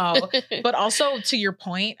 No. But also to your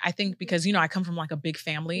point, I think because, I come from like a big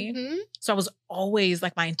family. So I was always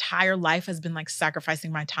like my entire life has been like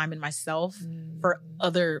sacrificing my time and myself for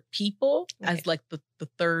other people as like the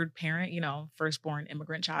third parent, firstborn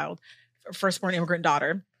immigrant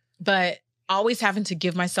daughter. But always having to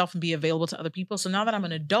give myself and be available to other people. So now that I'm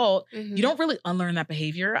an adult, you don't really unlearn that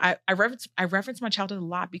behavior. I reference my childhood a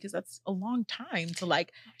lot because that's a long time to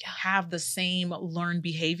like have the same learned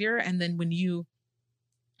behavior. And then when you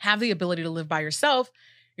have the ability to live by yourself,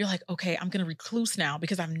 you're like, okay, I'm going to recluse now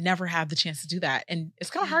because I've never had the chance to do that. And it's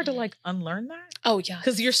kind of hard to like unlearn that. Oh yeah.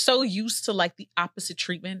 Because you're so used to like the opposite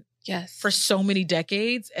treatment for so many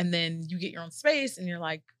decades. And then you get your own space and you're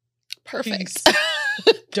like, perfect.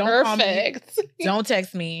 Don't call me. Don't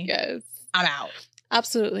text me. Yes. I'm out.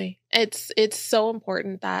 Absolutely. It's so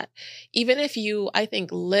important that even if you, I think,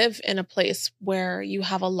 live in a place where you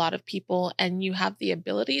have a lot of people and you have the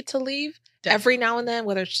ability to leave every now and then,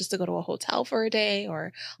 whether it's just to go to a hotel for a day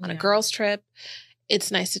or on a girls' trip, it's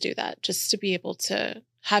nice to do that just to be able to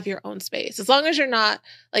have your own space. As long as you're not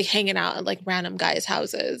like hanging out at like random guys'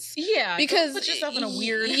 houses. Yeah. Because put yourself in a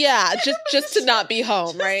weird. Yeah. Just to not be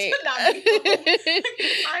home, right? To not be home.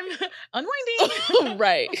 I'm unwinding.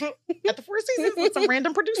 Right. At the Four Seasons with some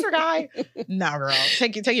random producer guy. No, girl.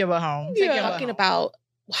 Take your butt home. Talking about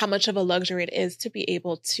how much of a luxury it is to be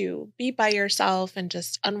able to be by yourself and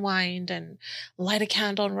just unwind and light a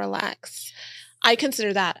candle and relax. I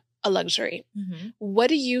consider that a luxury. What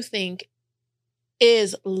do you think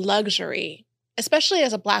is luxury, especially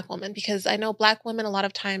as a Black woman? Because I know Black women a lot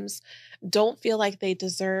of times don't feel like they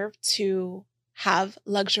deserve to have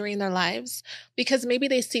luxury in their lives because maybe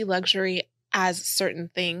they see luxury as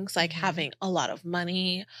certain things like having a lot of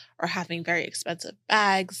money or having very expensive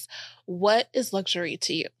bags. What is luxury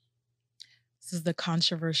to you? This is the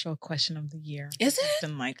controversial question of the year. Is it? It's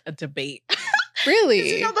been like a debate.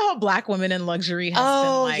 Really? The whole Black women in luxury has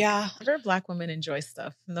been like, yeah. Whenever Black women enjoy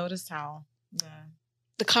stuff, notice how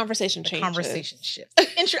the conversation changes. Conversation shifts. I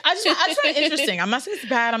just find it interesting. I'm not saying it's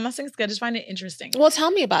bad. I'm not saying it's good. I just find it interesting. Well,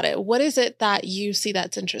 tell me about it. What is it that you see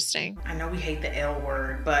that's interesting? I know we hate the L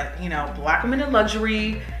word, but Black women in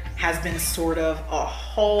luxury has been sort of a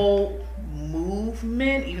whole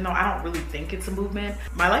movement, even though I don't really think it's a movement.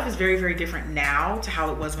 My life is very, very different now to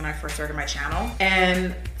how it was when I first started my channel.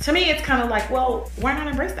 And to me, it's kind of like, well, why not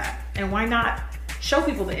embrace that? And why not show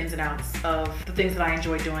people the ins and outs of the things that I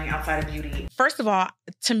enjoy doing outside of beauty? First of all,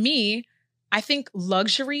 to me, I think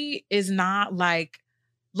luxury is not like,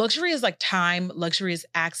 luxury is like time, luxury is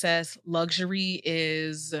access, luxury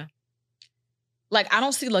is like, I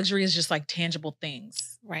don't see luxury as just like tangible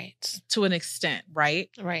things. Right. To an extent, right?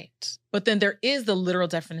 Right. But then there is the literal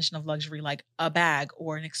definition of luxury, like a bag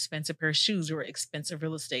or an expensive pair of shoes or expensive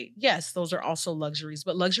real estate. Yes, those are also luxuries.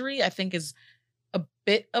 But luxury, I think, is a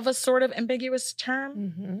bit of a sort of ambiguous term.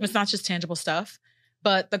 Mm-hmm. It's not just tangible stuff.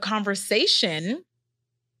 But the conversation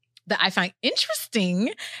that I find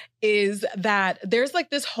interesting is that there's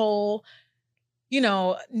like this whole,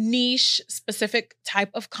 niche specific type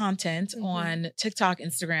of content on TikTok,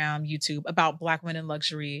 Instagram, YouTube about Black women in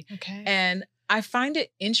luxury. Okay. And I find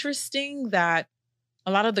it interesting that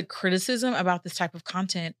a lot of the criticism about this type of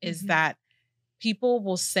content is that people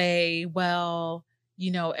will say, well,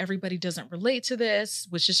 everybody doesn't relate to this,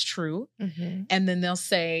 which is true. Mm-hmm. And then they'll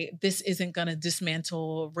say, this isn't going to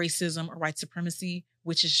dismantle racism or white supremacy,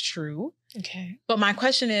 which is true. Okay. But my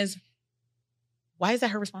question is, why is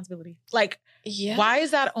that her responsibility? Like, why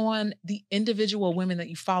is that on the individual women that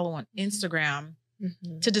you follow on Instagram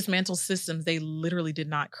to dismantle systems they literally did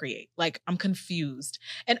not create? Like, I'm confused.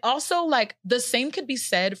 And also, like, the same could be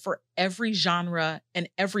said for every genre and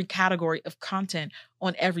every category of content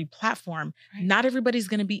on every platform. Right. Not everybody's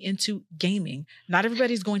going to be into gaming. Not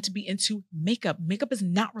everybody's going to be into makeup. Makeup is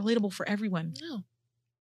not relatable for everyone. No.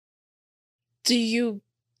 Do you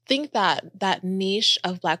think that niche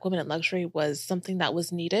of Black women in luxury was something that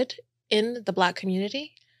was needed in the Black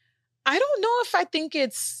community? I don't know if I think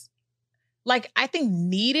it's like, I think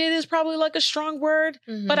needed is probably like a strong word,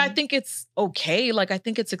 but I think it's okay. Like, I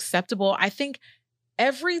think it's acceptable. I think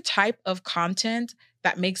every type of content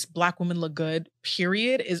that makes Black women look good,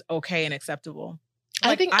 period, is okay and acceptable.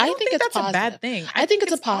 Like, I think that's a bad thing. I think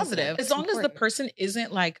it's a positive. As long as the person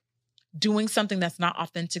isn't like doing something that's not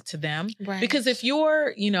authentic to them. Right. Because if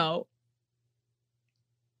you're,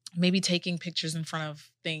 maybe taking pictures in front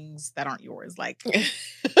of things that aren't yours, like,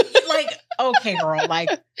 okay, girl, like,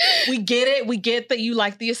 we get it. We get that you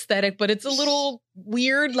like the aesthetic, but it's a little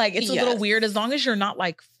weird. Like, it's a little weird as long as you're not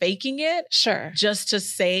like faking it. Sure. Just to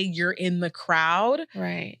say you're in the crowd.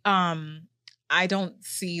 Right. I don't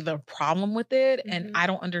see the problem with it. And I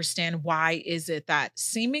don't understand why is it that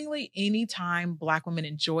seemingly anytime Black women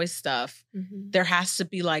enjoy stuff, there has to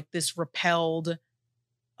be like this repelled,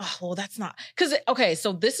 oh, well, that's not, because, okay,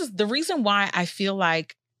 so this is the reason why I feel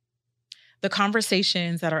like the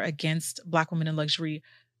conversations that are against Black women in luxury,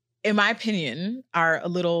 in my opinion, are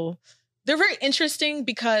they're very interesting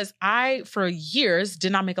because I, for years,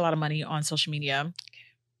 did not make a lot of money on social media.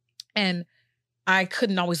 And I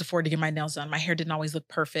couldn't always afford to get my nails done. My hair didn't always look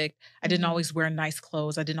perfect. I didn't always wear nice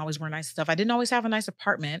clothes. I didn't always wear nice stuff. I didn't always have a nice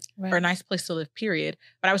apartment or a nice place to live, period.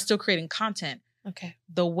 But I was still creating content. Okay.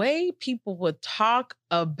 The way people would talk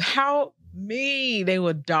about me, they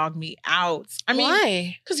would dog me out. I mean,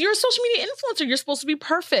 why? Because you're a social media influencer. You're supposed to be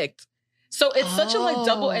perfect. So it's such a like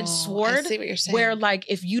double-edged sword. I see what you're saying. Where like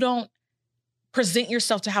if you don't present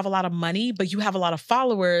yourself to have a lot of money, but you have a lot of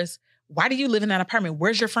followers, why do you live in that apartment?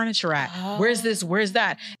 Where's your furniture at? Where's this? Where's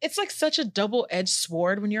that? It's like such a double-edged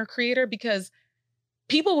sword when you're a creator because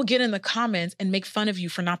people will get in the comments and make fun of you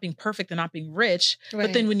for not being perfect and not being rich. Right.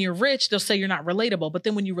 But then when you're rich, they'll say you're not relatable. But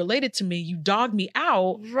then when you related to me, you dogged me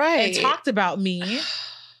out and talked about me.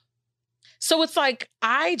 So it's like,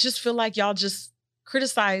 I just feel like y'all just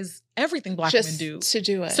criticize everything Black women do. To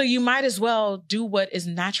do it. So you might as well do what is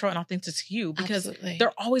natural and authentic to you because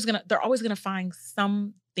they're always gonna find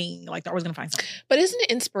something. Like they're always gonna find something. But isn't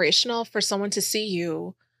it inspirational for someone to see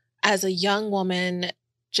you as a young woman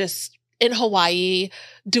just in Hawaii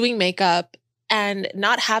doing makeup and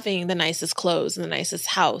not having the nicest clothes and the nicest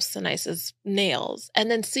house, the nicest nails, and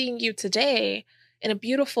then seeing you today in a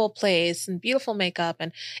beautiful place and beautiful makeup?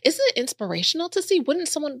 And isn't it inspirational to see? Wouldn't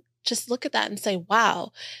someone just look at that and say,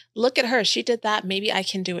 wow, look at her. She did that. Maybe I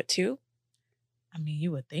can do it too. I mean,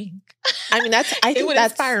 you would think. I mean, I think it would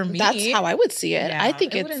inspire me. That's how I would see it. Yeah, I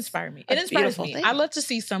think it would inspire me. It inspires me. Thing. I love to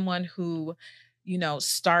see someone who,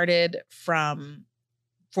 started from,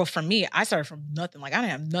 well, for me, I started from nothing. Like I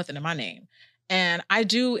didn't have nothing in my name. And I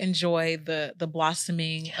do enjoy the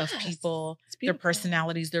blossoming of people, their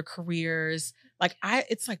personalities, their careers. Like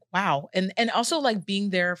it's like, wow. And also like being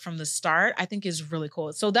there from the start, I think is really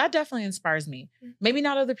cool. So that definitely inspires me. Maybe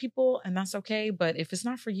not other people, and that's okay. But if it's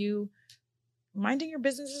not for you, minding your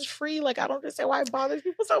business is free. Like, I don't understand why it bothers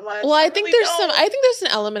people so much. Well, I think there's an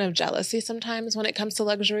element of jealousy sometimes when it comes to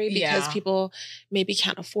luxury because people maybe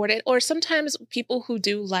can't afford it. Or sometimes people who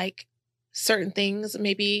do like certain things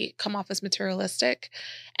maybe come off as materialistic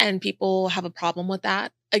and people have a problem with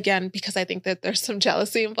that. Again, because I think that there's some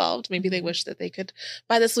jealousy involved. Maybe they wish that they could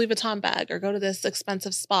buy this Louis Vuitton bag or go to this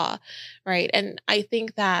expensive spa, right? And I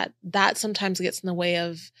think that sometimes gets in the way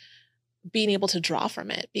of being able to draw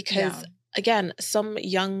from it because again, some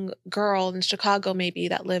young girl in Chicago maybe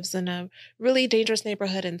that lives in a really dangerous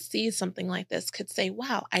neighborhood and sees something like this could say,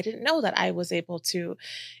 wow, I didn't know that I was able to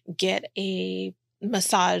get a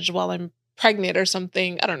massage while I'm pregnant or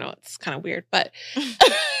something. I don't know. It's kind of weird, but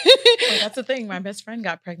well, that's the thing. My best friend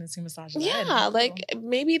got pregnancy massages. Yeah, like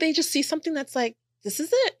maybe they just see something that's like, this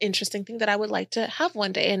is an interesting thing that I would like to have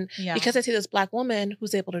one day. And because I see this Black woman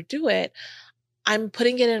who's able to do it, I'm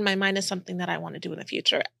putting it in my mind as something that I want to do in the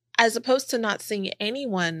future, as opposed to not seeing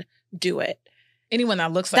anyone do it. Anyone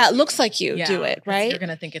that looks like you do it, right? You're going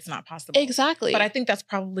to think it's not possible. Exactly. But I think that's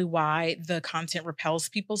probably why the content repels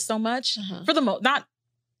people so much. For the not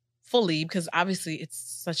fully, because obviously it's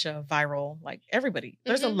such a viral, like everybody.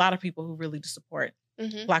 There's a lot of people who really do support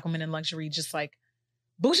Black women in luxury, just like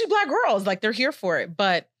bougie Black girls, like they're here for it.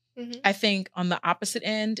 But I think on the opposite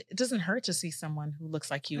end, it doesn't hurt to see someone who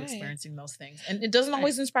looks like you experiencing those things. And it doesn't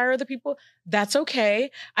always inspire other people. That's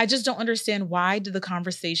okay. I just don't understand why did the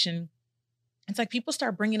conversation, it's like people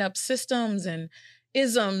start bringing up systems and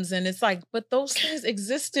isms and it's like, but those things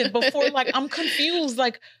existed before. Like, I'm confused.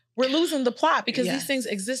 Like, we're losing the plot because these things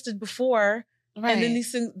existed before and then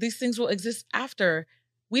these things will exist after.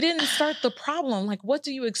 We didn't start the problem. Like, what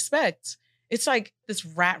do you expect? It's like this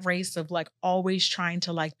rat race of like always trying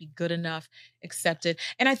to like be good enough, accepted.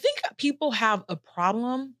 And I think people have a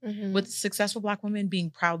problem with successful Black women being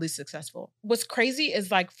proudly successful. What's crazy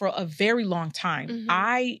is like for a very long time,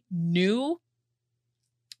 I knew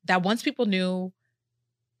that once people knew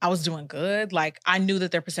I was doing good, like I knew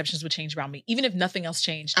that their perceptions would change about me, even if nothing else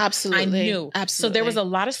changed. Absolutely. I knew. Absolutely. So there was a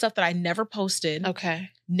lot of stuff that I never posted.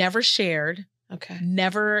 Never shared.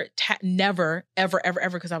 Never, ever,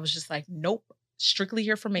 because I was just like, nope, strictly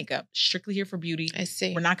here for makeup, strictly here for beauty. I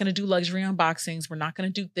see. We're not going to do luxury unboxings. We're not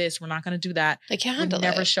going to do this. We're not going to do that. They can't handle it.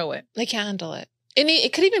 Never show it. They can't handle it. And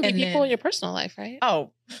it could even be people in your personal life, right? Oh,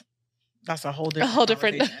 that's a whole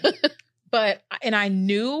different But, and I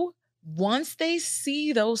knew once they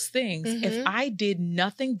see those things, if I did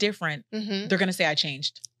nothing different, they're going to say I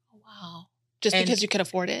changed. Wow. Just because you could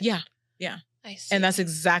afford it? Yeah. Yeah. I see. And that's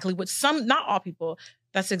exactly what not all people,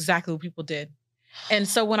 that's exactly what people did. And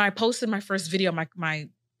so when I posted my first video, my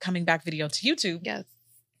coming back video to YouTube,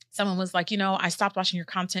 someone was like, I stopped watching your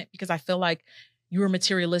content because I feel like you were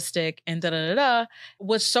materialistic and da-da-da-da.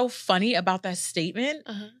 What's so funny about that statement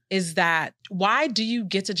is that why do you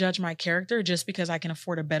get to judge my character just because I can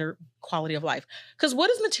afford a better quality of life? Because what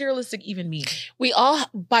does materialistic even mean? We all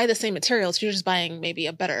buy the same materials. You're just buying maybe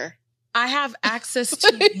a better. I have access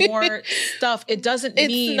to more stuff. It doesn't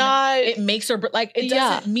mean it makes or like, it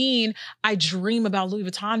doesn't mean I dream about Louis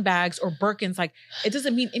Vuitton bags or Birkins. Like, it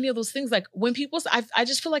doesn't mean any of those things. Like when people, I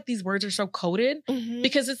just feel like these words are so coded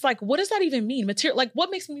because it's like, what does that even mean? Like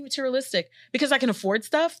what makes me materialistic? Because I can afford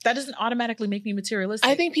stuff? That doesn't automatically make me materialistic.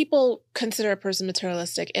 I think people consider a person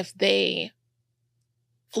materialistic if they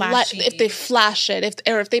if they flash it,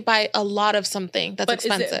 if they buy a lot of something that's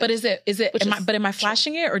expensive. Am I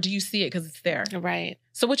flashing it or do you see it because it's there? Right.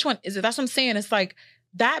 So which one is it? That's what I'm saying. It's like,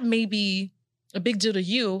 that may be a big deal to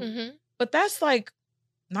you, but that's like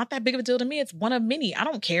not that big of a deal to me. It's one of many. I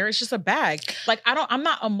don't care. It's just a bag. Like I'm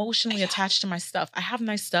not emotionally attached to my stuff. I have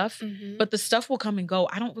nice stuff, but the stuff will come and go.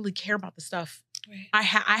 I don't really care about the stuff.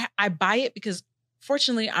 Right. I buy it because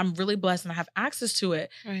fortunately I'm really blessed and I have access to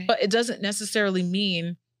it, but it doesn't necessarily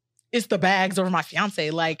mean it's the bags over my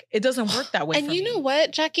fiance. Like, it doesn't work that way. And you know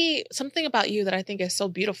what, Jackie? Something about you that I think is so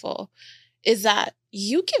beautiful is that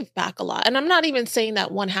you give back a lot. And I'm not even saying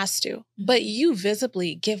that one has to, but you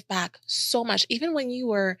visibly give back so much. Even when you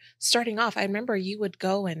were starting off, I remember you would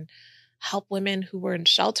go and help women who were in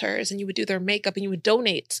shelters and you would do their makeup and you would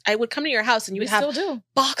donate. I would come to your house and you would have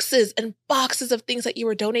boxes and boxes of things that you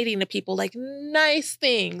were donating to people, like nice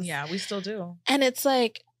things. Yeah, we still do. And it's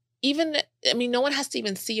like, no one has to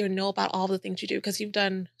even see or know about all the things you do because you've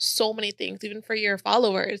done so many things, even for your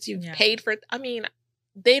followers. You've paid for,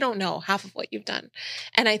 they don't know half of what you've done.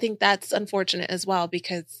 And I think that's unfortunate as well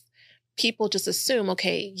because people just assume,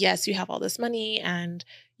 okay, yes, you have all this money and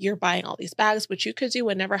you're buying all these bags, which you could do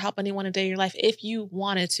and never help anyone a day in your life if you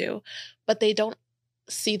wanted to, but they don't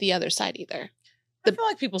see the other side either. I feel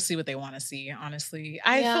like people see what they want to see, honestly.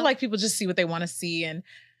 I feel like people just see what they want to see. And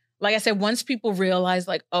like I said, once people realize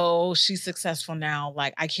like, oh, she's successful now,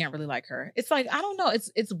 like I can't really like her. It's like, I don't know.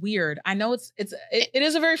 It's weird. I know it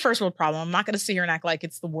is a very first world problem. I'm not going to sit here and act like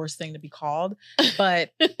it's the worst thing to be called,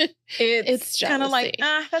 but it's kind of like,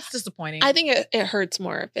 that's disappointing. I think it hurts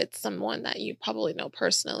more if it's someone that you probably know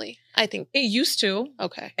personally. I think it used to.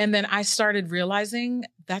 Okay. And then I started realizing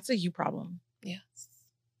that's a you problem. Yes.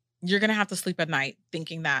 You're going to have to sleep at night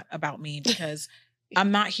thinking that about me because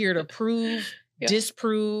I'm not here to prove,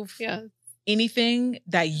 disprove anything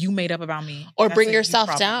that you made up about me. Or bring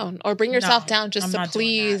yourself down. Or bring yourself down just to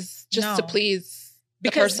please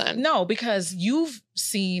the person. No, because you've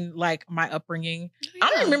seen like my upbringing. I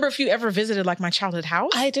don't remember if you ever visited like my childhood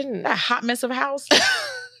house. I didn't. That hot mess of a house.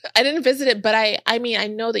 I didn't visit it, but I mean, I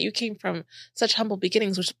know that you came from such humble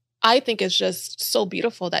beginnings, which I think is just so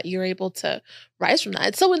beautiful that you're able to rise from that.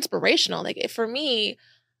 It's so inspirational. Like for me,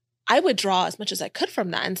 I would draw as much as I could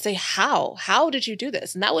from that and say, how did you do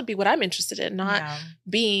this? And that would be what I'm interested in, not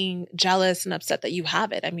being jealous and upset that you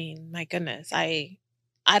have it. I mean, my goodness, I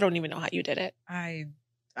don't even know how you did it. I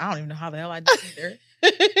don't even know how the hell I did either.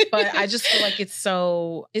 But I just feel like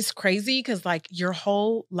it's crazy because like your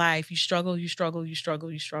whole life, you struggle.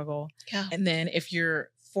 Yeah. And then if you're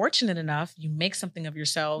fortunate enough, you make something of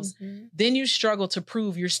yourselves, then you struggle to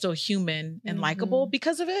prove you're still human and likable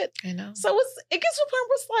because of it. I know. So it gets to a point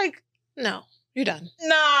where it's like, no, you're done.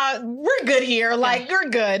 Nah, we're good here. Like you're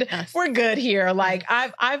good. Yes. We're good here. Like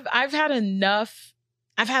I've had enough.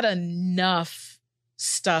 I've had enough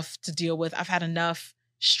stuff to deal with. I've had enough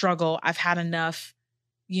struggle. I've had enough,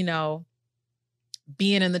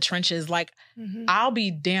 being in the trenches. Like I'll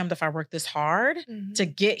be damned if I work this hard to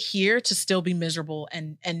get here to still be miserable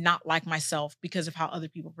and not like myself because of how other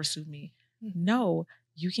people pursue me. No,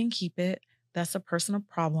 you can keep it. That's a personal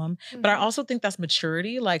problem. But I also think that's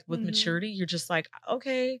maturity. Like with maturity, you're just like,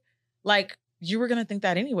 okay, like you were going to think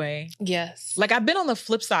that anyway. Yes. Like I've been on the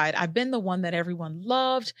flip side. I've been the one that everyone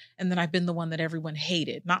loved. And then I've been the one that everyone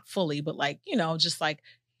hated. Not fully, but like, just like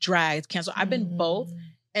dragged, canceled. I've been both.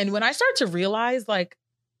 And when I started to realize like,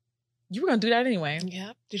 you were going to do that anyway.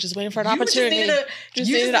 Yeah. You're just waiting for an opportunity. You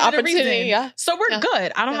just needed an opportunity. Yeah. So we're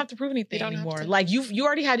good. I don't have to prove anything anymore. Like you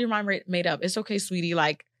already had your mind made up. It's okay, sweetie.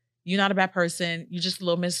 Like you're not a bad person. You're just a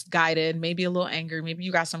little misguided, maybe a little angry. Maybe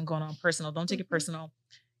you got something going on personal. Don't take it personal.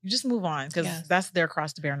 You just move on because that's their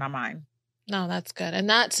cross to bear, not mine. No, that's good. And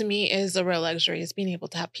that to me is a real luxury, is being able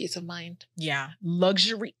to have peace of mind. Yeah.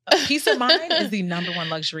 Luxury. Peace of mind is the number one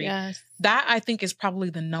luxury. Yes. That I think is probably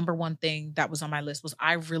the number one thing that was on my list was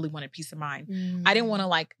I really wanted peace of mind. I didn't want to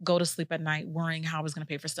like go to sleep at night worrying how I was going to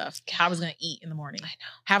pay for stuff, how I was going to eat in the morning. I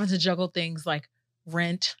know. Having to juggle things like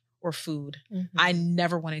rent or food. I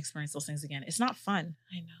never want to experience those things again. It's not fun.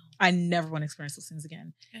 I know. I never want to experience those things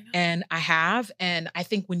again. I know. And I have. And I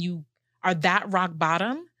think when you are that rock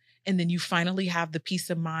bottom, and then you finally have the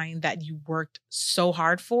peace of mind that you worked so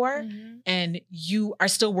hard for, and you are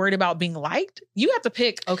still worried about being liked, you have to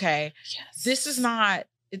pick, okay, this is not,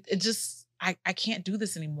 I can't do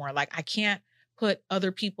this anymore. Like I can't put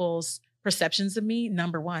other people's perceptions of me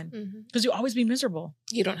number one, because you'll always be miserable.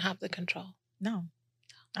 You don't have the control. No,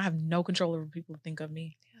 I have no control over what people think of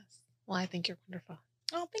me. Yes. Well, I think you're wonderful.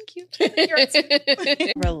 Oh, thank you.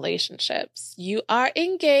 Relationships. You are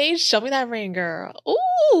engaged. Show me that ring, girl.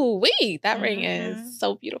 Ooh, wait, that ring is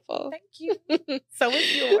so beautiful. Thank you. So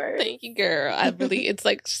is yours. Thank you, girl. It's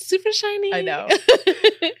like super shiny. I know.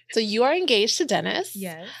 So you are engaged to Dennis.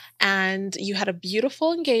 Yes. And you had a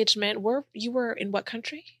beautiful engagement. You were in what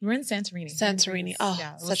country? We're in Santorini. Santorini. Oh,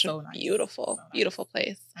 yeah, such a nice. beautiful, beautiful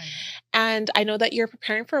place. I know. And I know that you're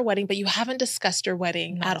preparing for a wedding, but you haven't discussed your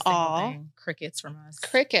wedding at all. Crickets from us.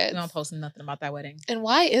 Crickets. We don't post nothing about that wedding. And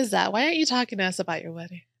why is that? Why aren't you talking to us about your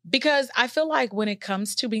wedding? Because I feel like when it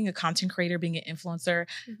comes to being a content creator, being an influencer,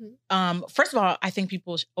 first of all, I think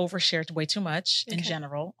people overshare way too much in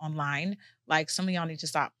general online. Like some of y'all need to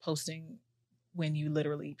stop posting when you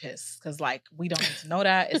literally piss, because like we don't need to know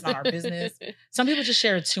that. It's not our business. Some people just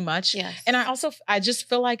share it too much. Yes. And I just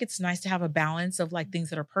feel like it's nice to have a balance of like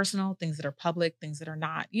things that are personal, things that are public, things that are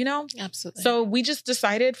not, Absolutely. So we just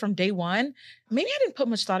decided from day one, maybe I didn't put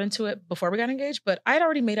much thought into it before we got engaged, but I had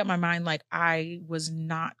already made up my mind. Like I was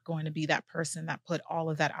not going to be that person that put all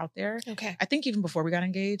of that out there. Okay. I think even before we got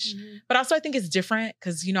engaged, but also I think it's different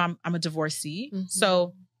because, I'm a divorcee.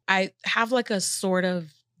 So I have like a sort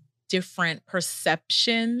of different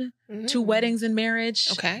perception to weddings and marriage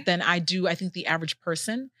than I think the average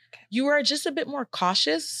person. Okay. You are just a bit more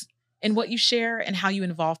cautious in what you share and how you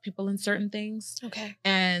involve people in certain things. Okay.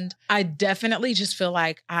 And I definitely just feel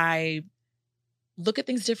like I look at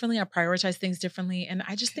things differently. I prioritize things differently. And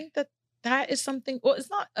I just think that that is something, well, it's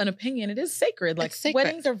not an opinion. It is sacred. Like sacred.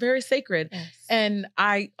 Weddings are very sacred. Yes. And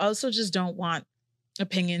I also just don't want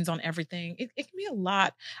opinions on everything. It can be a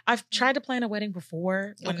lot. I've tried to plan a wedding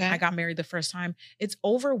before when I got married the first time. It's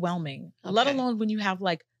overwhelming, let alone when you have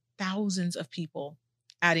like thousands of people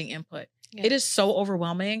adding input. Yeah. It is so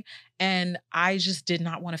overwhelming. And I just did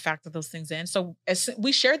not want to factor those things in. So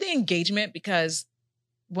we shared the engagement because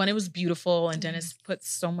one, it was beautiful and Dennis put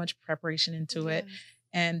so much preparation into it.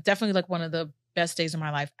 And definitely like one of the best days of my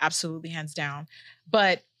life. Absolutely, hands down.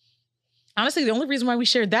 But honestly, the only reason why we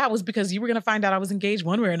shared that was because you were going to find out I was engaged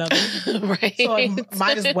one way or another. Right. So I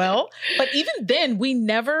might as well. But even then,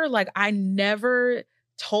 I never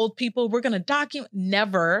told people we're going to document.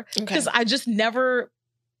 Never. Because I just never...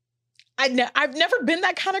 I've never been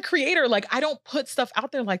that kind of creator. Like, I don't put stuff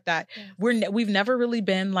out there like that. Yeah. We've never really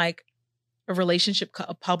been like a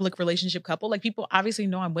public relationship couple. Like, people obviously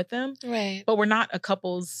know I'm with them, right? But we're not a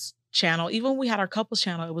couples channel. Even when we had our couples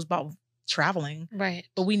channel, it was about traveling, right?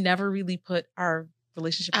 But we never really put our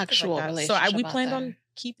relationship actual like relationship. So we planned on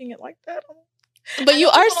keeping it like that. But you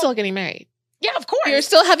are still getting married. Yeah, of course. You're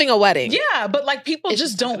still having a wedding. Yeah, but like people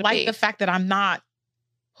just don't like the fact that I'm not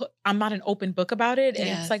an open book about it, and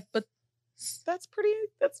it's like, but. It's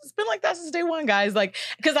been like that since day one, guys. Like,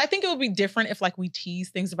 because I think it would be different if like we tease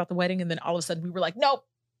things about the wedding and then all of a sudden we were like, nope,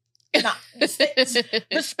 nah,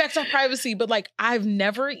 respect our privacy. But like, I've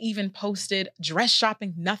never even posted dress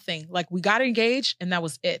shopping, nothing. Like, we got engaged and that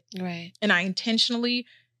was it. Right. And I intentionally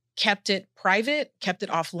kept it private, kept it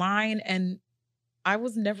offline. And I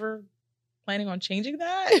was never planning on changing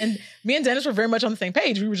that. And me and Dennis were very much on the same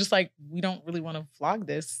page. We were just like, we don't really want to vlog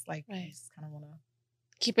this. Like, we just kind of want to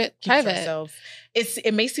keep it private.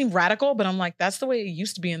 It may seem radical, but I'm like, that's the way it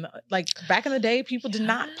used to be back in the day, people did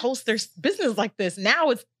not post their business like this.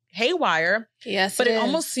 Now it's haywire. Yes. But it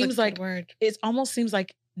almost seems like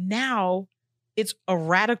now it's a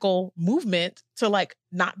radical movement to like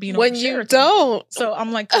not being when you don't. So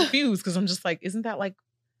I'm like confused because I'm just like, isn't that like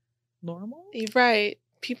normal? Right.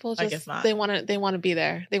 People just they want to be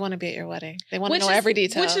there. They want to be at your wedding. They want to know every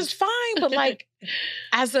detail, which is fine. But like,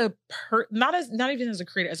 as not even as a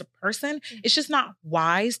creator, as a person, it's just not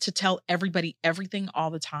wise to tell everybody everything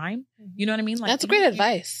all the time. You know what I mean? Like, that's great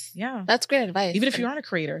advice. Yeah, that's great advice. Even if you aren't a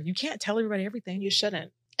creator, you can't tell everybody everything. You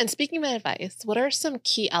shouldn't. And speaking of advice, what are some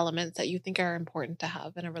key elements that you think are important to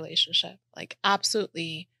have in a relationship? Like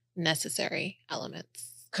absolutely necessary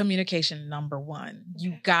elements. Communication, number one. Okay.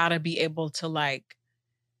 You gotta be able to like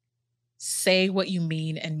say what you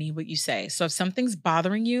mean and mean what you say. So if something's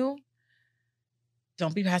bothering you,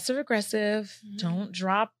 don't be passive aggressive. Mm-hmm. Don't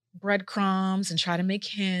drop breadcrumbs and try to make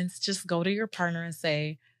hints. Just go to your partner and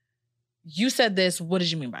say, you said this. What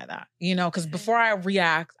did you mean by that? You know, because before I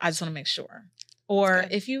react, I just want to make sure. Or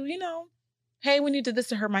if you know, hey, when you did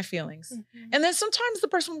this, it hurt my feelings. Mm-hmm. And then sometimes the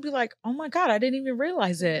person will be like, oh my God, I didn't even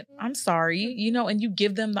realize it. I'm sorry. Mm-hmm. You know, and you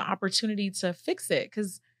give them the opportunity to fix it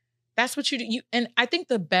because that's what you do. And I think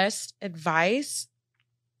the best advice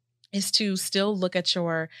is to still look at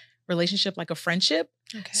your relationship like a friendship.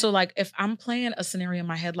 Okay. So like if I'm playing a scenario in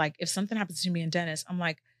my head, like if something happens to me and Dennis, I'm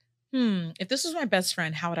like, if this was my best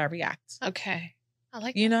friend, how would I react? Okay. I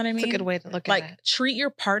like you know what I mean? It's a good way to look at it. Like treat your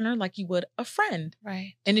partner like you would a friend.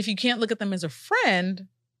 Right. And if you can't look at them as a friend,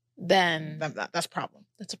 then that's a problem.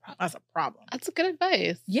 That's a problem. That's a problem. That's a good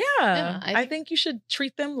advice. Yeah. I think you should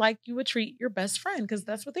treat them like you would treat your best friend because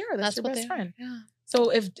that's what they are. That's your best friend. Yeah.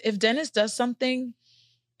 So if Dennis does something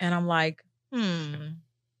and I'm like,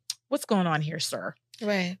 what's going on here, sir?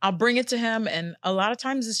 Right. I'll bring it to him. And a lot of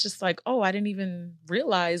times it's just like, oh, I didn't even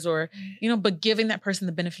realize or, but giving that person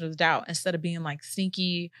the benefit of the doubt instead of being like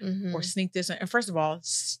sneaky or sneak this. And first of all,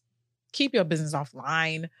 keep your business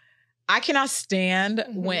offline. I cannot stand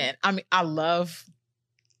when, I love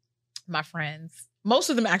my friends. Most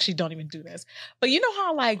of them actually don't even do this. But you know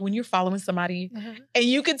how like when you're following somebody and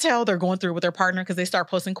you can tell they're going through with their partner because they start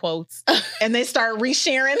posting quotes and they start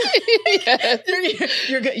resharing. Yes.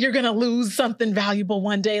 You're going to lose something valuable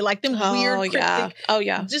one day. Like them weird cryptic. Oh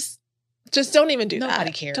yeah. Just don't even do that.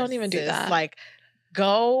 Nobody cares. Don't even do that. Like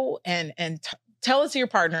go and tell it to your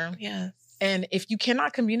partner. Yes. And if you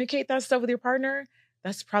cannot communicate that stuff with your partner,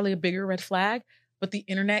 that's probably a bigger red flag. But the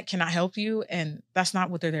internet cannot help you. And that's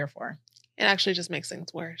not what they're there for. It actually just makes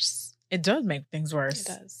things worse. It does make things worse. It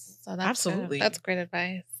does. So that's absolutely. That's great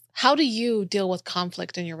advice. How do you deal with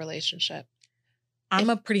conflict in your relationship? I'm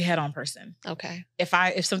a pretty head-on person. Okay.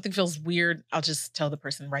 If something feels weird, I'll just tell the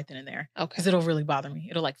person right then and there. Okay. Because it'll really bother me.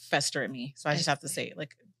 It'll like fester at me. So I just have to say,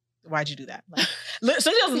 like, why'd you do that? Like,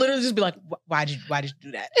 somebody else literally just be like, why'd you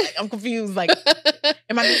do that? Like, I'm confused. Like,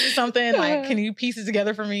 am I missing something? Like, can you piece it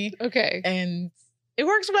together for me? Okay. And It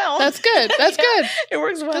works well. That's good. That's good. It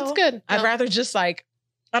works well. That's good. I'd rather just like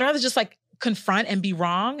confront and be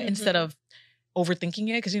wrong instead of overthinking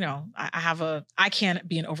it. Cause I can't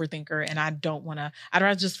be an overthinker and I'd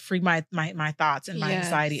rather just free my thoughts and my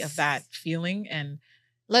anxiety of that feeling and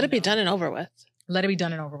let it be done and over with. Let it be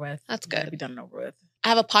done and over with. That's good. Let it be done and over with. I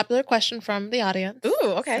have a popular question from the audience. Ooh,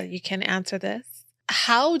 okay. So you can answer this.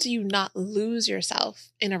 How do you not lose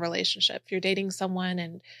yourself in a relationship? If you're dating someone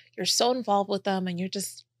and you're so involved with them and you're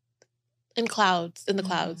just in the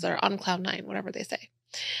clouds or on cloud nine, whatever they say.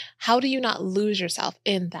 How do you not lose yourself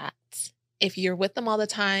in that? If you're with them all the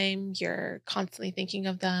time, you're constantly thinking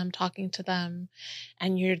of them, talking to them,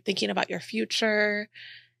 and you're thinking about your future,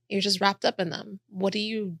 you're just wrapped up in them. What do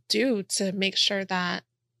you do to make sure that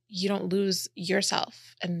you don't lose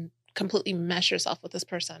yourself and completely mesh yourself with this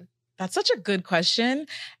person? That's such a good question.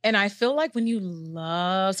 And I feel like when you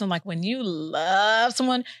love someone, you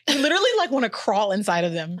literally like want to crawl inside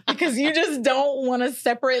of them because you just don't want to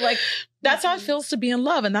separate. Like that's how it feels to be in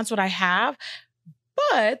love. And that's what I have.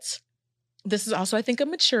 But this is also, I think, a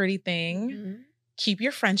maturity thing. Mm-hmm. Keep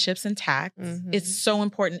your friendships intact. Mm-hmm. It's so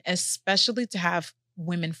important, especially to have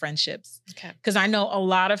women friendships. Okay. Because I know a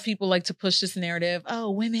lot of people like to push this narrative. Oh,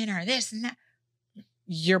 women are this and that.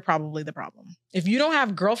 You're probably the problem. If you don't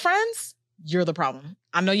have girlfriends, you're the problem.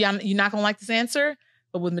 I know you're not going to like this answer,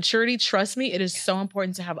 but with maturity, trust me, it is so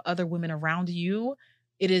important to have other women around you.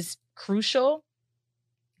 It is crucial.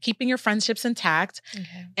 Keeping your friendships intact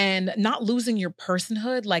and not losing your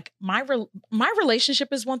personhood. Like my relationship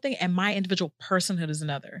is one thing and my individual personhood is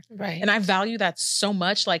another. Right. And I value that so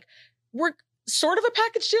much. Like we're sort of a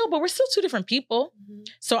package deal, but we're still two different people. Mm-hmm.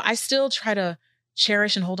 So I still try to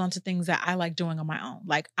cherish and hold on to things that I like doing on my own.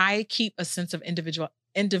 Like I keep a sense of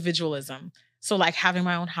individualism. So like having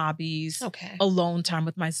my own hobbies, alone time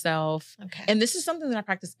with myself. Okay. And this is something that I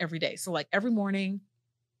practice every day. So like every morning,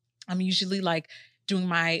 I'm usually like doing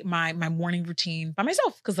my morning routine by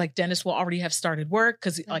myself. Cause like Dennis will already have started work.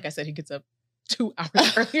 Cause like I said, he gets up 2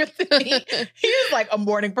 hours earlier than me. He's like a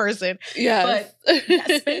morning person. Yeah.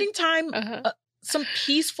 But spending time, some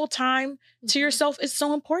peaceful time to yourself is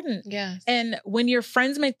so important. Yeah. And when your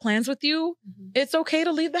friends make plans with you, it's okay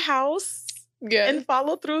to leave the house and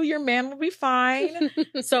follow through. Your man will be fine.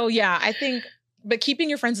 So yeah, I think, but keeping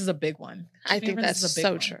your friends is a big one. I think that's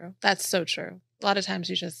so true. That's so true. A lot of times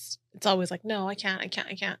it's always like, no, I can't.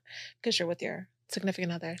 Because you're with your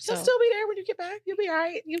significant other. So. He'll still be there when you get back. You'll be all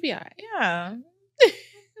right. You'll be all right. Yeah.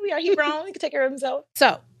 He'll be all right. He's grown. He can take care of himself.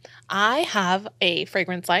 So I have a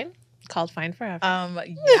fragrance line called Fine Forever.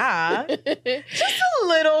 Yeah. Just a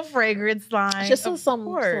little fragrance line. Just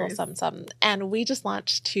some. And we just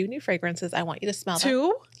launched 2 new fragrances. I want you to smell them.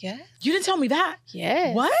 2? Yeah. You didn't tell me that.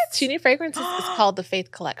 Yes. What? 2 new fragrances. It's called the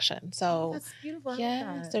Faith Collection. So that's beautiful.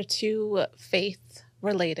 Yes, they're 2 faith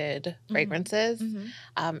related fragrances.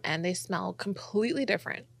 And they smell completely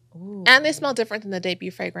different. Ooh. And they smell different than the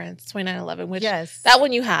debut fragrance, 2911, which that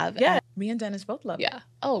one you have. Yeah. Me and Dennis both love it. Yeah.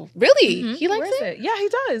 Oh, really? He likes it? Yeah, he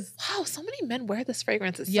does. Wow, so many men wear this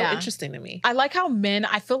fragrance. It's so interesting to me. I like how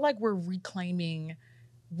I feel like we're reclaiming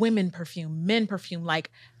women perfume, men perfume.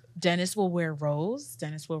 Like Dennis will wear rose.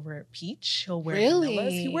 Dennis will wear peach. He'll wear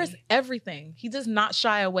vanillas. He wears everything. He does not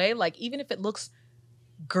shy away. Like even if it looks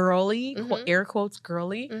girly, air quotes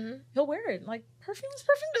girly, he'll wear it. Like perfume is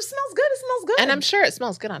perfume. It smells good. It smells good. And I'm sure it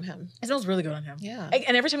smells good on him. It smells really good on him. Yeah.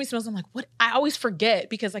 And every time he smells, I'm like, what? I always forget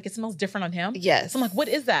because like it smells different on him. Yes. So I'm like, what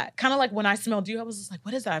is that? Kind of like when I smelled you, I was just like,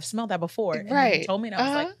 what is that? I've smelled that before. And then he told me and I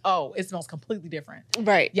was like, oh, it smells completely different.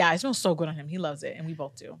 Right. Yeah, it smells so good on him. He loves it. And we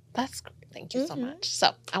both do. That's great. Thank you so much.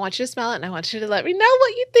 So I want you to smell it and I want you to let me know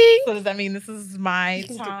what you think. So does that mean this is my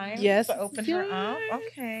time to open her up?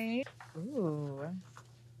 Okay. Ooh,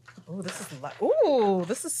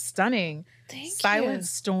 this is stunning. Silent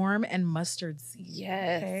Storm and Mustard Seed.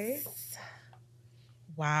 Yes. Okay.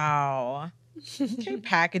 Wow. Okay,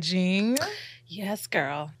 packaging. Yes,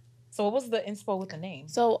 girl. So what was the inspo with the name?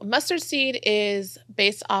 So mustard seed is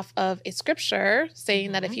based off of a scripture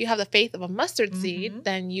saying that if you have the faith of a mustard seed,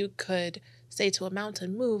 then you could say to a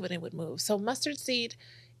mountain, move, and it would move. So mustard seed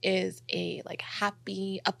is a like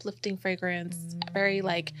happy, uplifting fragrance, very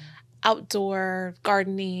like outdoor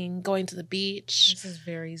gardening, going to the beach. This is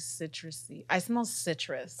very citrusy. I smell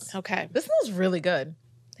citrus. Okay. This smells really good.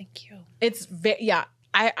 Thank you. It's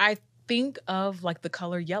I think of like the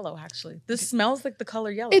color yellow actually. This smells like the color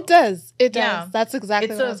yellow. It does. It does. Yeah. That's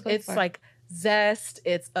exactly what I was going for. It's like zest,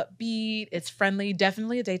 it's upbeat, it's friendly,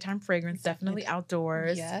 definitely a daytime fragrance, definitely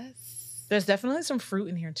outdoors. Yes. There's definitely some fruit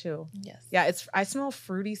in here too. Yes. Yeah, I smell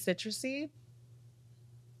fruity, citrusy,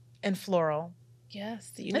 and floral.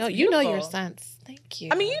 Yes, you That's know your beautiful. sense. Thank you.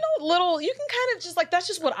 I mean, you can kind of just like, that's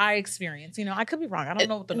just what I experience. I could be wrong. I don't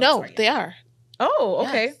know what the notes no, are yet. they are. Oh,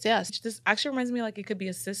 okay. Yes. This actually reminds me like it could be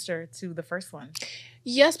a sister to the first one.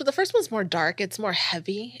 Yes, but the first one's more dark. It's more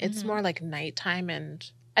heavy. It's more like nighttime, and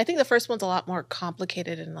I think the first one's a lot more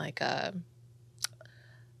complicated in like a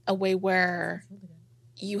way where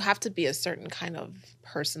you have to be a certain kind of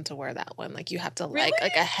person to wear that one. Like you have to like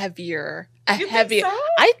a heavier, You think so?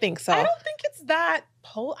 I think so. I don't think it's that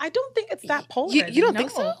I don't think it's that polar. You don't think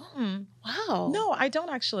so? Mm-mm. Wow. No, I don't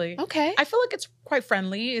actually. Okay. I feel like it's quite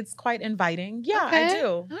friendly. It's quite inviting. Yeah, Okay. I do.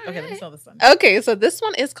 All Okay, let me right. smell this one. Okay, so this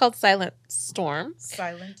one is called Silent Storm.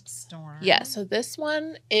 Silent Storm. Yeah, so this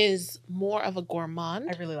one is more of a gourmand.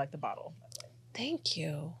 I really like the bottle, by the way. Thank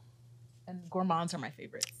you. And gourmands are my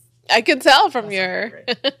favorites. I can tell from That's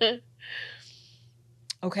your...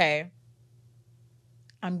 Okay.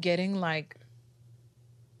 I'm getting like,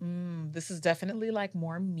 this is definitely like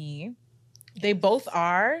more me. They both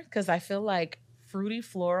are, because I feel like fruity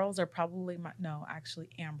florals are probably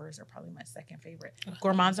ambers are probably my second favorite.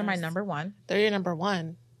 Gourmands are my number one. They're your number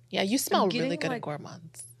one. Yeah, you smell getting, really good like, at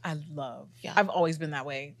gourmands. I love. Yeah. I've always been that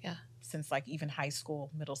way. Yeah. Since like even high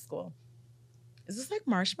school, middle school. Is this like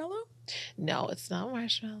marshmallow? No, it's not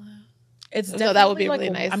marshmallow. It's So definitely that would be like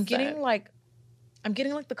really nice I'm getting scent.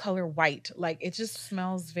 like the color white. Like it just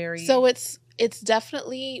smells very. So it's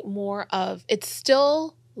definitely more of, it's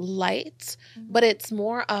still light, but it's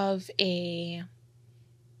more of a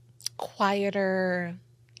quieter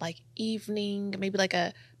like evening, maybe like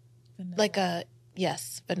a vanilla.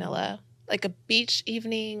 vanilla, like a beach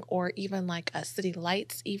evening or even like a city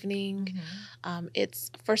lights evening.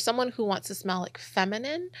 It's for someone who wants to smell like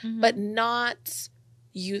feminine, but not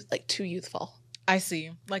too youthful. I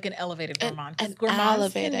see, like an elevated gourmand. Because An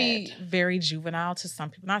gourmands can be elevated. very juvenile to some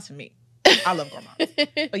people, not to me. I love gourmands,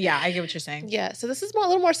 but yeah, I get what you're saying. Yeah, so this is a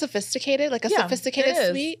little more sophisticated, like a Yeah, sophisticated it is.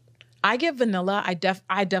 sweet. I get vanilla. I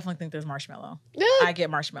definitely think there's marshmallow. Yeah, I get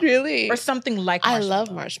marshmallow. really? Or something like I marshmallow.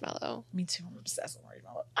 love marshmallow. Me too. I'm obsessed with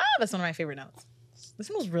marshmallow. That's one of my favorite notes. This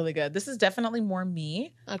smells really good. This is definitely more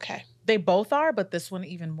me. Okay. They both are, but this one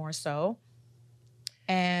even more so.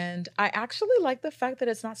 And I actually like the fact that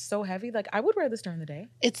it's not so heavy. Like I would wear this during the day.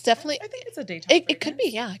 It's definitely, I think it's a daytime. it could be,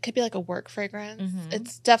 yeah. It could be like a work fragrance. Mhm.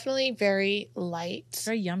 It's definitely very light. It's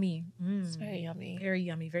very yummy. It's very yummy. Very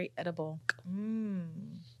yummy. Very edible.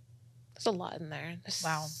 There's a lot in there. There's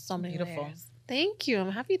Wow. so many Beautiful. layers. Thank you.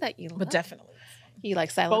 I'm happy that you But love definitely. You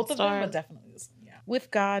like Silent Both of them, Storm? but definitely this one. Yeah.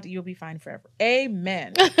 With God, you'll be fine forever.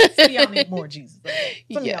 Amen. Some of y'all need more Jesus. Okay?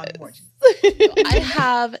 Some of y'all need more Jesus. I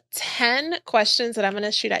have 10 questions that I'm going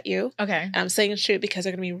to shoot at you. Okay. And I'm saying shoot because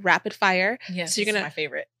they're going to be rapid fire. Yes. So you're this is gonna- my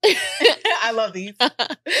favorite. I love these.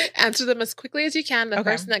 Answer them as quickly as you can. The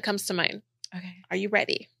Okay. first thing that comes to mind. Okay. Are you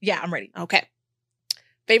ready? Yeah, I'm ready. Okay.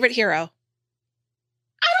 Favorite hero?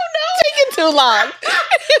 I don't know. Taking too long.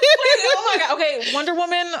 Wait, oh my God. Okay. Wonder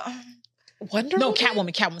Woman. Wonder No,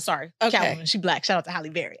 Woman? Catwoman. Sorry. Okay. Catwoman. She black. Shout out to Halle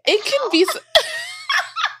Berry. It can be...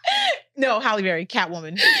 No, Halle Berry.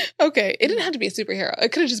 Catwoman. Okay. It didn't have to be a superhero.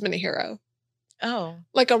 It could have just been a hero. Oh.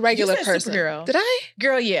 Like a regular said person. superhero. Did I?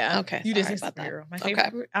 Girl, yeah. Okay, You did say sorry about that. superhero. My Okay.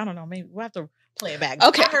 favorite. I don't know. Maybe we'll have to play it back.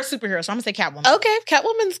 Okay. I heard superhero, so I'm going to say Catwoman. Okay.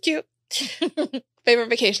 Catwoman's cute. Favorite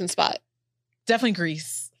vacation spot? Definitely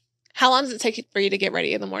Greece. How long does it take for you to get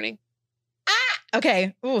ready in the morning?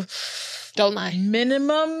 Okay. Ooh. Don't lie.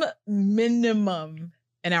 Minimum an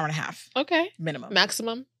hour and a half. Okay. Minimum.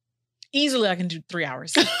 Maximum? Easily I can do 3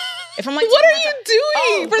 hours. If I'm like, What taking are my you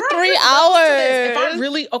time- doing for girl, 3 listen to hours? this. If I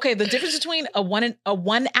really the difference between a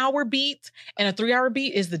 1 hour beat and a 3 hour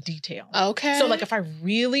beat is the detail. Okay. So like if I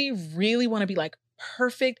really, really want to be like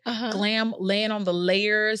perfect, Uh-huh. glam, laying on the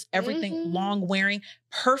layers, everything Mhm. long wearing,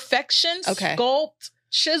 perfection, Okay. sculpt,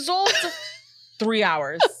 chiseled, 3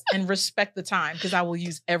 hours, and respect the time because I will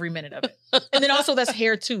use every minute of it. And then also that's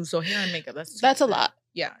hair too. So hair and makeup, That's a lot.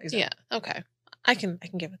 Yeah, exactly. Yeah. Okay. I can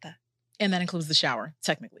get with that. And that includes the shower,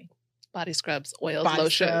 technically. Body scrubs, oils, Body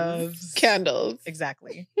lotions, scrubs. candles.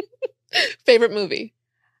 Exactly. Favorite movie?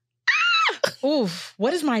 Ooh,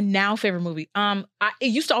 what is my now favorite movie? It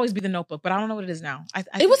used to always be The Notebook, but I don't know what it is now. I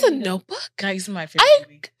It was a think Notebook? It used to be my favorite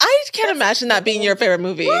movie. I can't imagine that being your favorite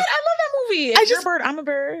movie. What? I love that movie. I If you're just- a bird, I'm a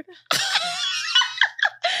bird.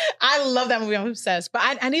 I love that movie. I'm obsessed. But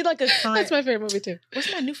I need like a current. That's my favorite movie too.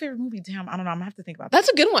 What's my new favorite movie? Damn, I don't know. I'm gonna have to think about that. That's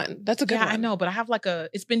a good one. That's a good Yeah, one. I know, but I have like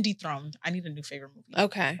it's been dethroned. I need a new favorite movie.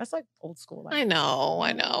 Okay. That's like old school. Like, I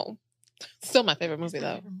know. Still my favorite movie what's my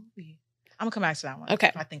though. favorite movie? I'm gonna come back to that one. Okay.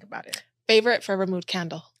 If I think about it. Favorite Forever Mood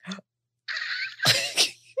candle.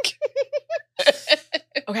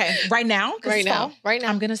 Okay, right now. 'cause Right it's now. fall, Right now.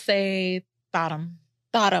 I'm gonna say Bottom.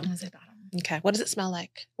 Thought I'm him. gonna say Bottom. Okay. What does it smell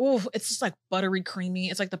like? Ooh, it's just like buttery, creamy.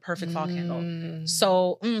 It's like the perfect fall candle.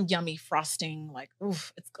 So yummy frosting. Like,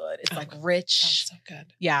 oof, it's good. It's like rich. That's so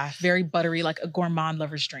good. Yeah, very buttery, like a gourmand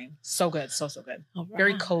lover's dream. So good. So good. All right.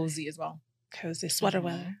 Very cozy as well. Cozy sweater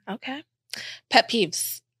weather. Okay. Pet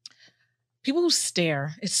peeves. People who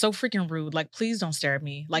stare, it's so freaking rude. Like, please don't stare at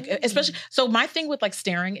me. Like, especially, so my thing with like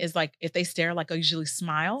staring is like, if they stare, like I usually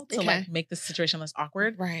smile to like make the situation less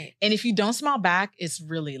awkward. Right. And if you don't smile back, it's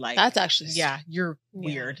really like, that's actually, you're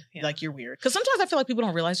weird. Yeah. Like you're weird. Cause sometimes I feel like people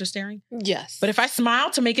don't realize they're staring. Yes. But if I smile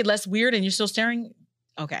to make it less weird and you're still staring,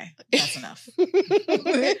 okay, that's enough.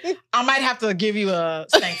 I might have to give you a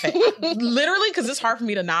stank face. Literally, because it's hard for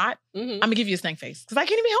me to not. I'm gonna give you a stank face because I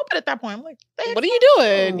can't even help it at that point. I'm like, what are you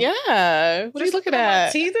doing? Yeah. What are you looking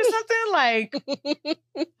at? Teeth or something? Like,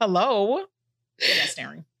 hello. Yeah,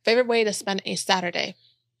 staring. Favorite way to spend a Saturday?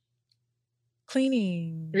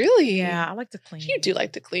 Cleaning. Really? Yeah, I like to clean. You do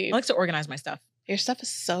like to clean. I like to organize my stuff. Your stuff is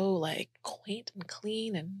so like quaint and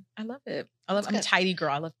clean, and I love it. I'm a tidy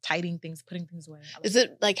girl. I love tidying things, putting things away. Does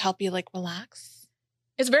it like help you like relax?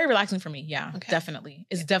 It's very relaxing for me. Yeah, definitely.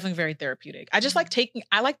 It's definitely very therapeutic. I just like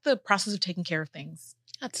I like the process of taking care of things.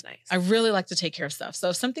 That's nice. I really like to take care of stuff. So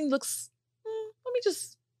if something looks, let me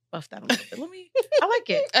just buff that a little bit. I like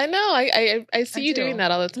it. I know. I see you doing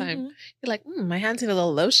that all the time. You're like, my hands need a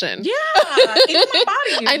little lotion. Yeah. Even my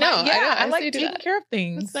body. I know. I like taking care of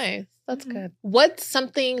things. That's nice. That's good. What's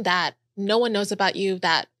something that no one knows about you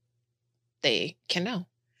that they can know?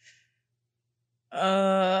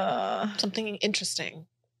 Something interesting.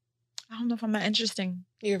 I don't know if I'm that interesting.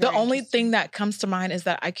 The only thing that comes to mind is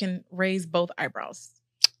that I can raise both eyebrows.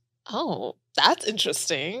 Oh, that's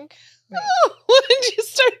interesting. Right. Oh, when did you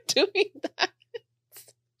start doing that?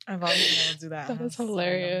 I've always been able to do that. That is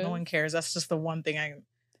hilarious. No one cares. That's just the one thing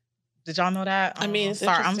Did y'all know that? I mean,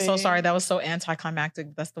 sorry. I'm so sorry. That was so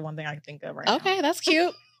anticlimactic. That's the one thing I can think of right now. Okay, that's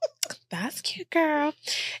cute. That's cute, girl.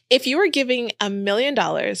 If you were giving $1 million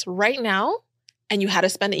right now and you had to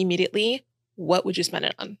spend it immediately, what would you spend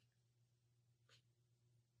it on?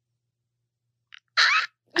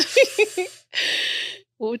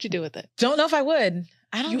 What would you do with it? Don't know if I would.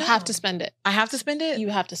 I don't know. You have to spend it. I have to spend it? You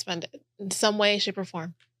have to spend it in some way, shape, or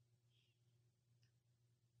form.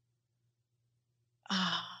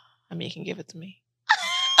 I mean, you can give it to me.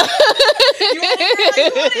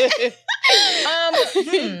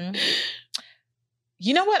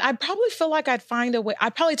 You know what? I probably feel like I'd find a way.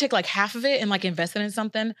 I'd probably take like half of it and like invest it in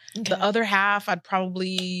something. Okay. The other half, I'd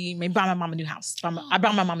probably maybe buy my mom a new house. I'd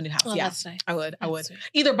buy my mom a new house. Oh, yeah, that's nice. I would. Sweet.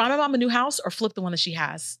 Either buy my mom a new house or flip the one that she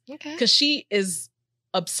has. Okay. Because she is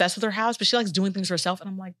obsessed with her house, but she likes doing things for herself. And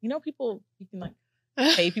I'm like, people, you can like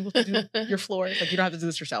pay people to do your floors. Like, you don't have to do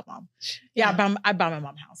this yourself, mom. Yeah, I'd buy my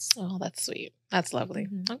mom a house. Oh, that's sweet. That's lovely.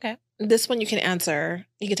 Mm-hmm. Okay. This one you can answer.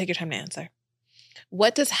 You can take your time to answer.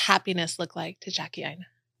 What does happiness look like to Jackie Aina?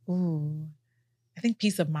 Ooh, I think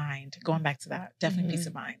peace of mind. Going back to that, definitely peace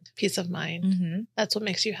of mind. Peace of mind. Mm-hmm. That's what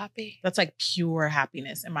makes you happy. That's like pure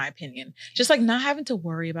happiness, in my opinion. Just like not having to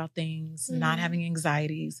worry about things, not having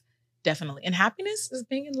anxieties. Definitely. And happiness is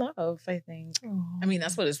being in love, I think. Aww. I mean,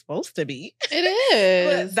 that's what it's supposed to be. It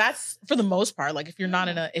is. But that's for the most part. Like if you're not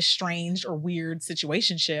in a estranged or weird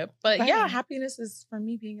situationship. But yeah, happiness is for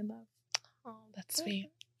me being in love. Oh, that's sweet.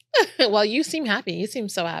 Well, you seem happy. You seem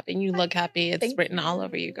so happy. And you look happy. It's written all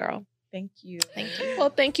over you, girl. Thank you. Thank you. Well,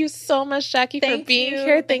 thank you so much, Jackie, for being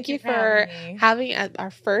here. Thank you for having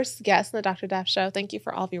our first guest in the Dr. Daf Show. Thank you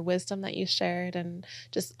for all of your wisdom that you shared and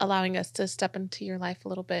just allowing us to step into your life a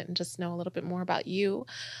little bit and just know a little bit more about you.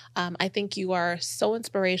 I think you are so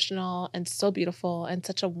inspirational and so beautiful and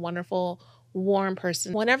such a wonderful, warm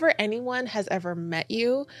person. Whenever anyone has ever met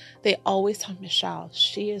you, they always tell Michelle,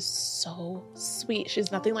 she is so sweet.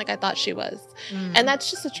 She's nothing like I thought she was. And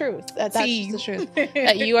that's just the truth. That's just the truth.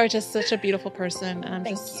 That you are just such a beautiful person. And I'm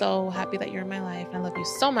just so happy that you're in my life. And I love you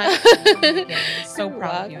so much. So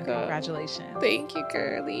proud of you. Congratulations. Thank you,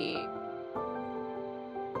 girlie.